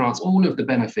give France all of the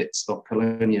benefits of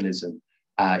colonialism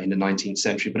in the 19th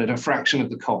century, but at a fraction of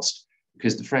the cost,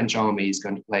 because the French army is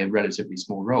going to play a relatively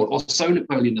small role, or so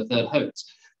Napoleon III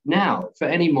hopes. Now, for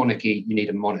any monarchy, you need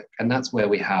a monarch, and that's where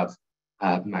we have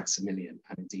Maximilian,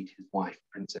 and indeed his wife,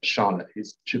 Princess Charlotte, who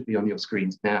should be on your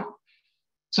screens now.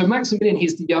 So Maximilian,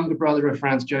 he's the younger brother of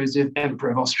Franz Joseph, Emperor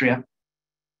of Austria.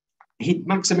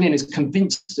 Maximilian is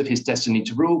convinced of his destiny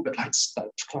to rule, but like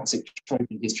classic trope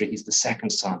in history, he's the second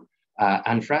son.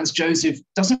 And Franz Joseph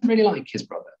doesn't really like his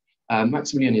brother.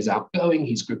 Maximilian is outgoing,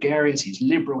 he's gregarious, he's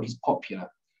liberal, he's popular.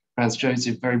 Franz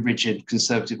Joseph, very rigid,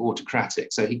 conservative,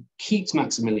 autocratic. So he keeps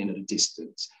Maximilian at a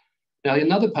distance. Now,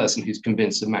 another person who's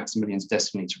convinced of Maximilian's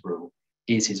destiny to rule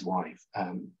is his wife,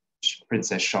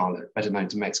 Princess Charlotte, better known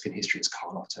to Mexican history as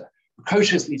Carlotta.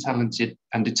 Precociously talented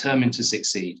and determined to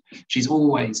succeed. She's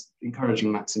always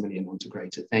encouraging Maximilian on to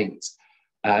greater things.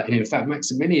 And in fact,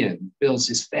 Maximilian builds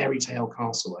his fairy tale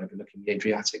castle overlooking the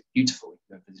Adriatic, beautiful, if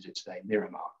you visited today,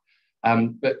 Miramar.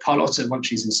 But Carlotta, once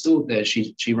she's installed there,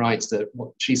 she writes that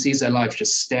she sees their life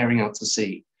just staring out to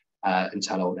sea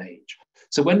until old age.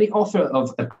 So when the offer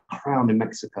of a crown in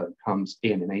Mexico comes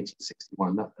in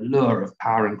 1861, that allure of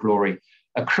power and glory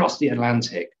across the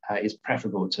Atlantic is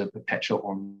preferable to perpetual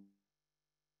on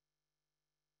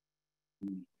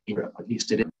Europe, at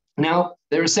least it is. Now,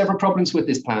 there are several problems with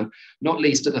this plan, not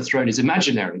least that the throne is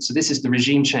imaginary. So this is the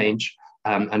regime change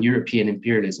and European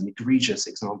imperialism, egregious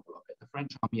example of it. The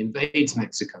French army invades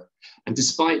Mexico, and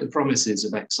despite the promises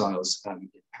of exiles in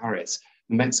Paris,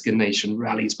 the Mexican nation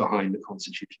rallies behind the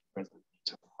constitution of President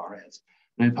Juarez.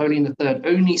 Napoleon III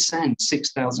only sends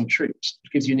 6,000 troops,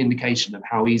 which gives you an indication of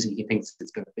how easy he thinks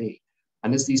it's going to be.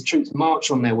 And as these troops march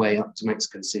on their way up to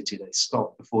Mexico City, they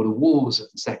stop before the walls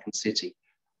of the second city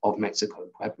of Mexico,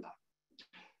 Puebla.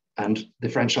 And the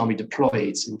French army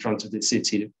deploys in front of the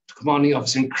city, the commanding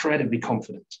officer incredibly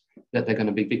confident that they're going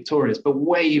to be victorious, but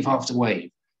wave after wave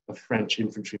of French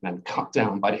infantrymen cut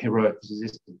down by the heroic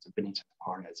resistance of Benito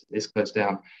Juarez. This goes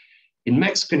down in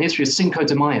Mexican history as Cinco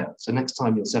de Mayo. So next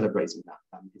time you're celebrating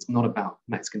that, it's not about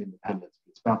Mexican independence,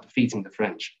 it's about defeating the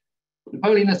French.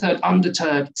 Napoleon III,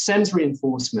 undeterred, sends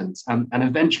reinforcements and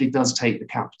eventually does take the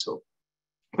capital.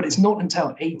 But it's not until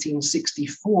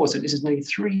 1864, so this is nearly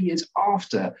 3 years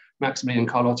after Maximilian and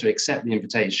Carlotta accept the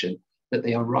invitation, that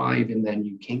they arrive in their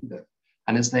new kingdom.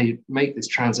 And as they make this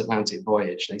transatlantic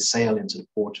voyage, they sail into the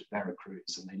port of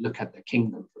Veracruz and they look at their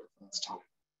kingdom for the first time.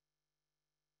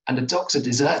 And the docks are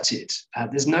deserted.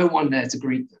 There's no one there to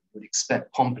greet them. We'd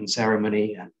expect pomp and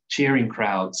ceremony and cheering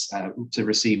crowds to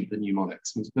receive the new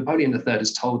monarchs. Napoleon III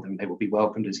has told them they will be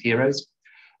welcomed as heroes.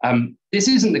 This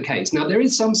isn't the case. Now, there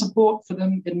is some support for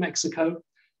them in Mexico.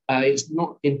 They're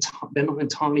not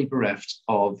entirely bereft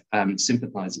of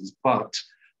sympathizers, but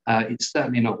it's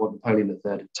certainly not what Napoleon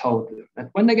III had told them. And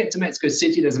when they get to Mexico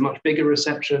City, there's a much bigger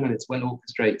reception and it's well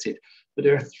orchestrated. But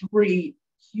there are three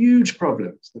huge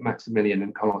problems that Maximilian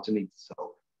and Carlotta need to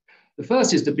solve. The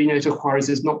first is that Benito Juarez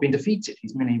has not been defeated.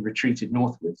 He's merely retreated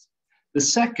northwards. The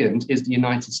second is the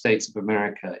United States of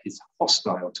America is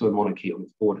hostile to a monarchy on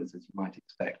its borders, as you might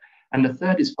expect. And the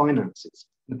third is finances.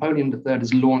 Napoleon III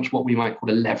has launched what we might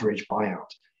call a leverage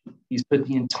buyout. He's put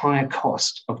the entire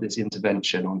cost of this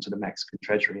intervention onto the Mexican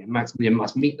treasury, and Maximilian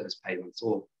must meet those payments,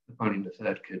 or Napoleon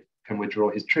III can withdraw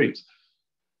his troops.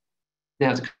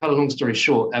 Now, to cut a long story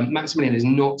short, Maximilian is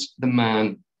not the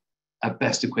man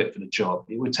best equipped for the job.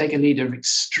 It would take a leader of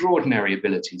extraordinary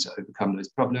ability to overcome those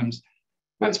problems.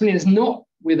 Maximilian is not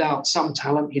without some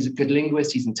talent. He's a good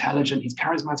linguist, he's intelligent, he's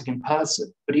charismatic in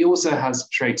person, but he also has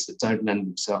traits that don't lend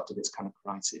themselves to this kind of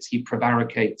crisis. He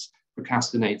prevaricates,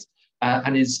 procrastinates,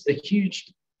 and is a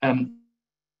huge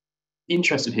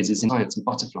interest of his is in science and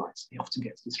butterflies. He often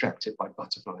gets distracted by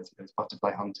butterflies, he goes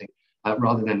butterfly hunting,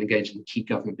 rather than engaging in key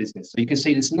government business. So you can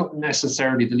see this is not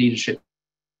necessarily the leadership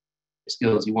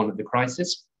skills you want at the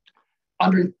crisis.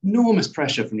 Under enormous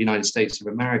pressure from the United States of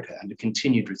America and the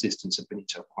continued resistance of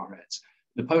Benito Juarez,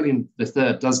 Napoleon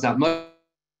III does that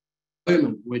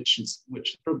moment, which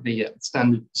probably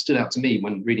stood out to me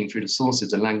when reading through the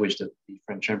sources and language that the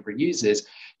French emperor uses.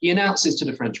 He announces to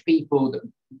the French people that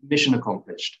mission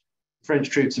accomplished. French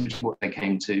troops have what they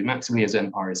came to. Maximilian's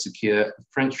empire is secure.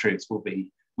 French troops will be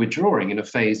withdrawing in a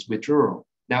phased withdrawal.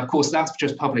 Now, of course, that's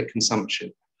just public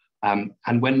consumption.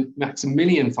 And when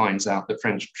Maximilian finds out that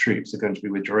French troops are going to be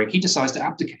withdrawing, he decides to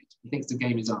abdicate. He thinks the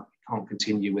game is up. He can't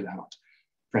continue without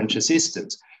French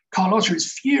assistance. Carlotta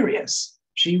is furious.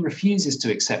 She refuses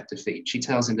to accept defeat. She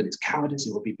tells him that it's cowardice,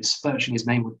 it will be besmirching his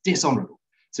name with dishonorable.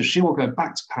 So she will go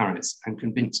back to Paris and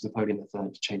convince Napoleon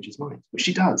III to change his mind, which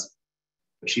she does,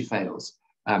 but she fails.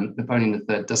 Napoleon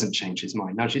III doesn't change his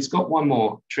mind. Now, she's got one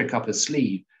more trick up her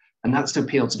sleeve, and that's to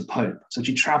appeal to the Pope. So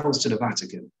she travels to the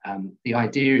Vatican. The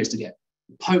idea is to get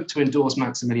the Pope to endorse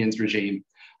Maximilian's regime,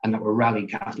 and that will rally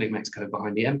Catholic Mexico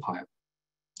behind the empire.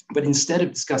 But instead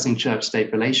of discussing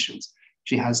church-state relations,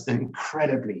 she has an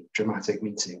incredibly dramatic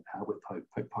meeting with Pope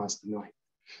Pius IX.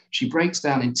 She breaks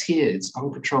down in tears,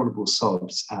 uncontrollable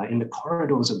sobs, in the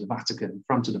corridors of the Vatican in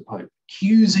front of the Pope,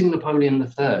 accusing Napoleon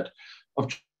III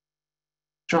of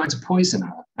trying to poison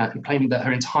her and claiming that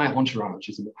her entire entourage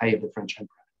is in the pay of the French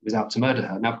emperor, who was out to murder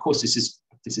her. Now, of course, this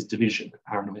is division,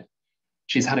 paranoia.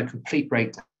 She's had a complete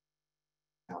breakdown,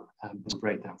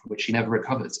 from which she never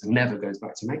recovers and never goes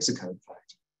back to Mexico, in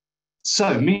fact.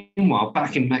 So, meanwhile,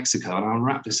 back in Mexico, and I'll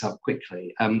wrap this up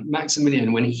quickly,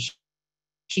 Maximilian, when he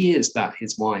hears that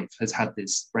his wife has had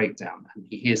this breakdown and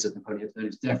he hears that Napoleon III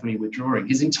is definitely withdrawing,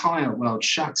 his entire world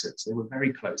shatters. They were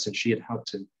very close and she had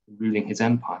helped him ruling his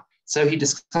empire. So he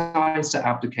decides to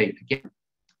abdicate again.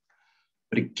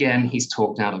 But again, he's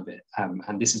talked out of it.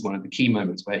 And this is one of the key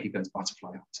moments where he goes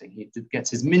butterfly hunting. He gets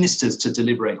his ministers to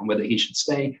deliberate on whether he should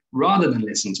stay rather than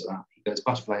listen to that. He goes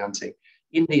butterfly hunting.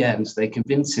 In the end, they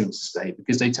convince him to stay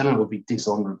because they tell him it would be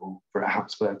dishonorable for a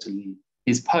Habsburg to leave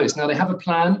his post. Now, they have a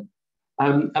plan.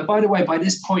 And by the way, by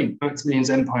this point, Maximilian's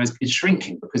empire is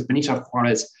shrinking because Benito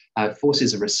Juarez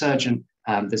forces are resurgent.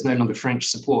 There's no longer French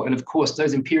support. And of course,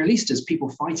 those imperialistas, people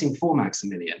fighting for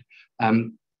Maximilian,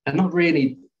 are not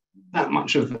really that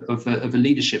much of a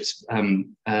leadership's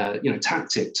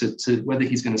tactic to whether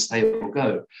he's going to stay or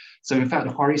go. So in fact,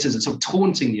 the Juaristas are sort of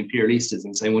taunting the imperialistas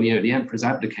and saying, well, the emperor's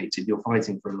abdicated, you're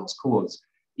fighting for a lost cause,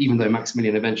 even though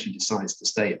Maximilian eventually decides to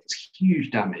stay. It was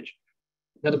huge damage.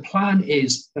 Now, the plan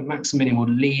is that Maximilian will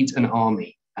lead an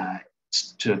army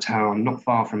to a town not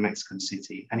far from Mexico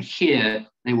City. And here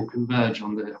they will converge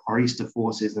on the Juarista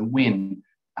forces and win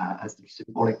as the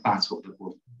symbolic battle that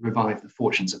will revive the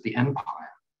fortunes of the empire.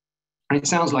 And it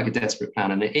sounds like a desperate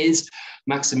plan, and it is.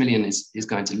 Maximilian is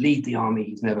going to lead the army.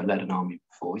 He's never led an army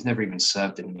before. He's never even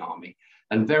served in an army.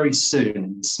 And very soon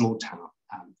in this small town,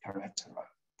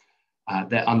 Querétaro,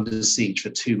 they're under siege for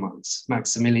 2 months.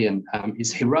 Maximilian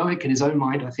is heroic in his own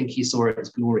mind. I think he saw it as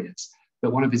glorious.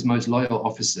 But one of his most loyal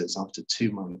officers, after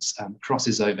 2 months,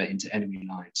 crosses over into enemy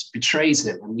lines, betrays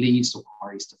him, and leads the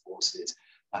Juarista forces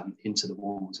into the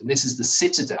walls. And this is the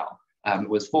citadel.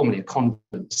 Was formerly a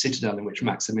convent citadel in which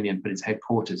Maximilian put his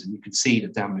headquarters, and you could see the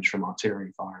damage from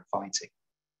artillery fire and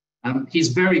fighting. He's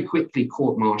very quickly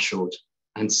court-martialed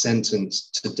and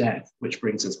sentenced to death, which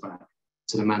brings us back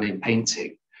to the Manet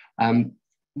painting.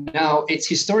 Now, it's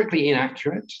historically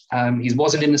inaccurate. He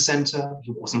wasn't in the center,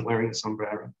 he wasn't wearing a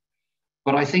sombrero.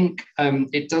 But I think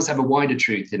it does have a wider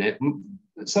truth in it,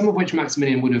 some of which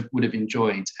Maximilian would have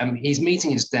enjoyed. He's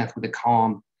meeting his death with a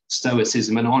calm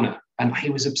stoicism and honor, and he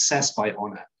was obsessed by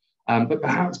honor. But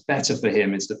perhaps better for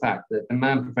him is the fact that the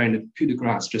man preparing the coup de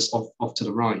grace just off to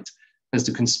the right has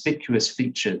the conspicuous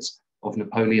features of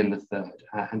Napoleon III.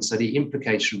 And so the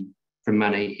implication from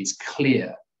Manet is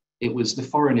clear. It was the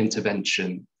foreign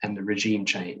intervention and the regime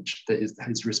change that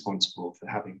is responsible for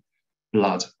having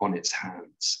blood on its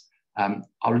hands.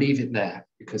 I'll leave it there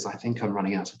because I think I'm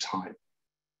running out of time.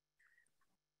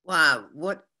 Wow,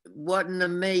 what an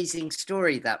amazing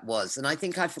story that was. And I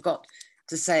think I forgot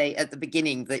to say at the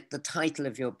beginning that the title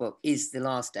of your book is The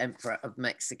Last Emperor of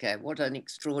Mexico. What an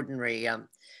extraordinary,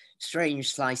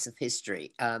 strange slice of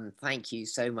history. Thank you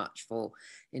so much for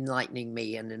enlightening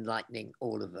me and enlightening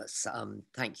all of us.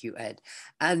 Thank you, Ed.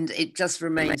 And it just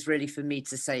remains really for me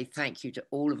to say thank you to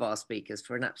all of our speakers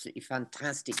for an absolutely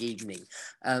fantastic evening.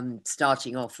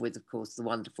 Starting off with, of course, the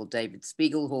wonderful David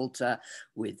Spiegelhalter,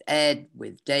 with Ed,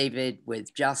 with David,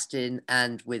 with Justin,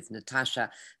 and with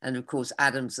Natasha. And of course,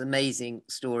 Adam's amazing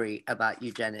story about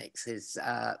eugenics,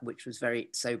 which was very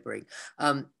sobering.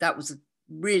 That was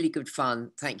really good fun.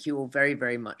 Thank you all very,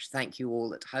 very much. Thank you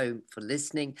all at home for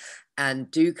listening, and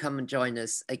do come and join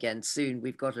us again soon.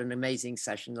 We've got an amazing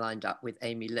session lined up with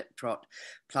Amy Liptrot.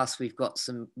 Plus we've got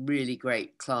some really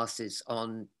great classes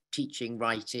on teaching,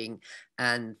 writing,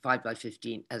 and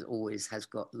 5x15 as always has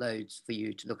got loads for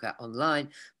you to look at online,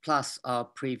 plus our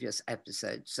previous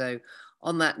episodes. So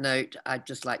on that note, I'd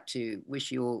just like to wish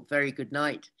you all very good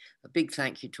night. A big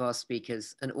thank you to our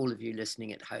speakers and all of you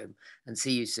listening at home, and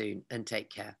see you soon and take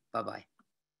care. Bye-bye.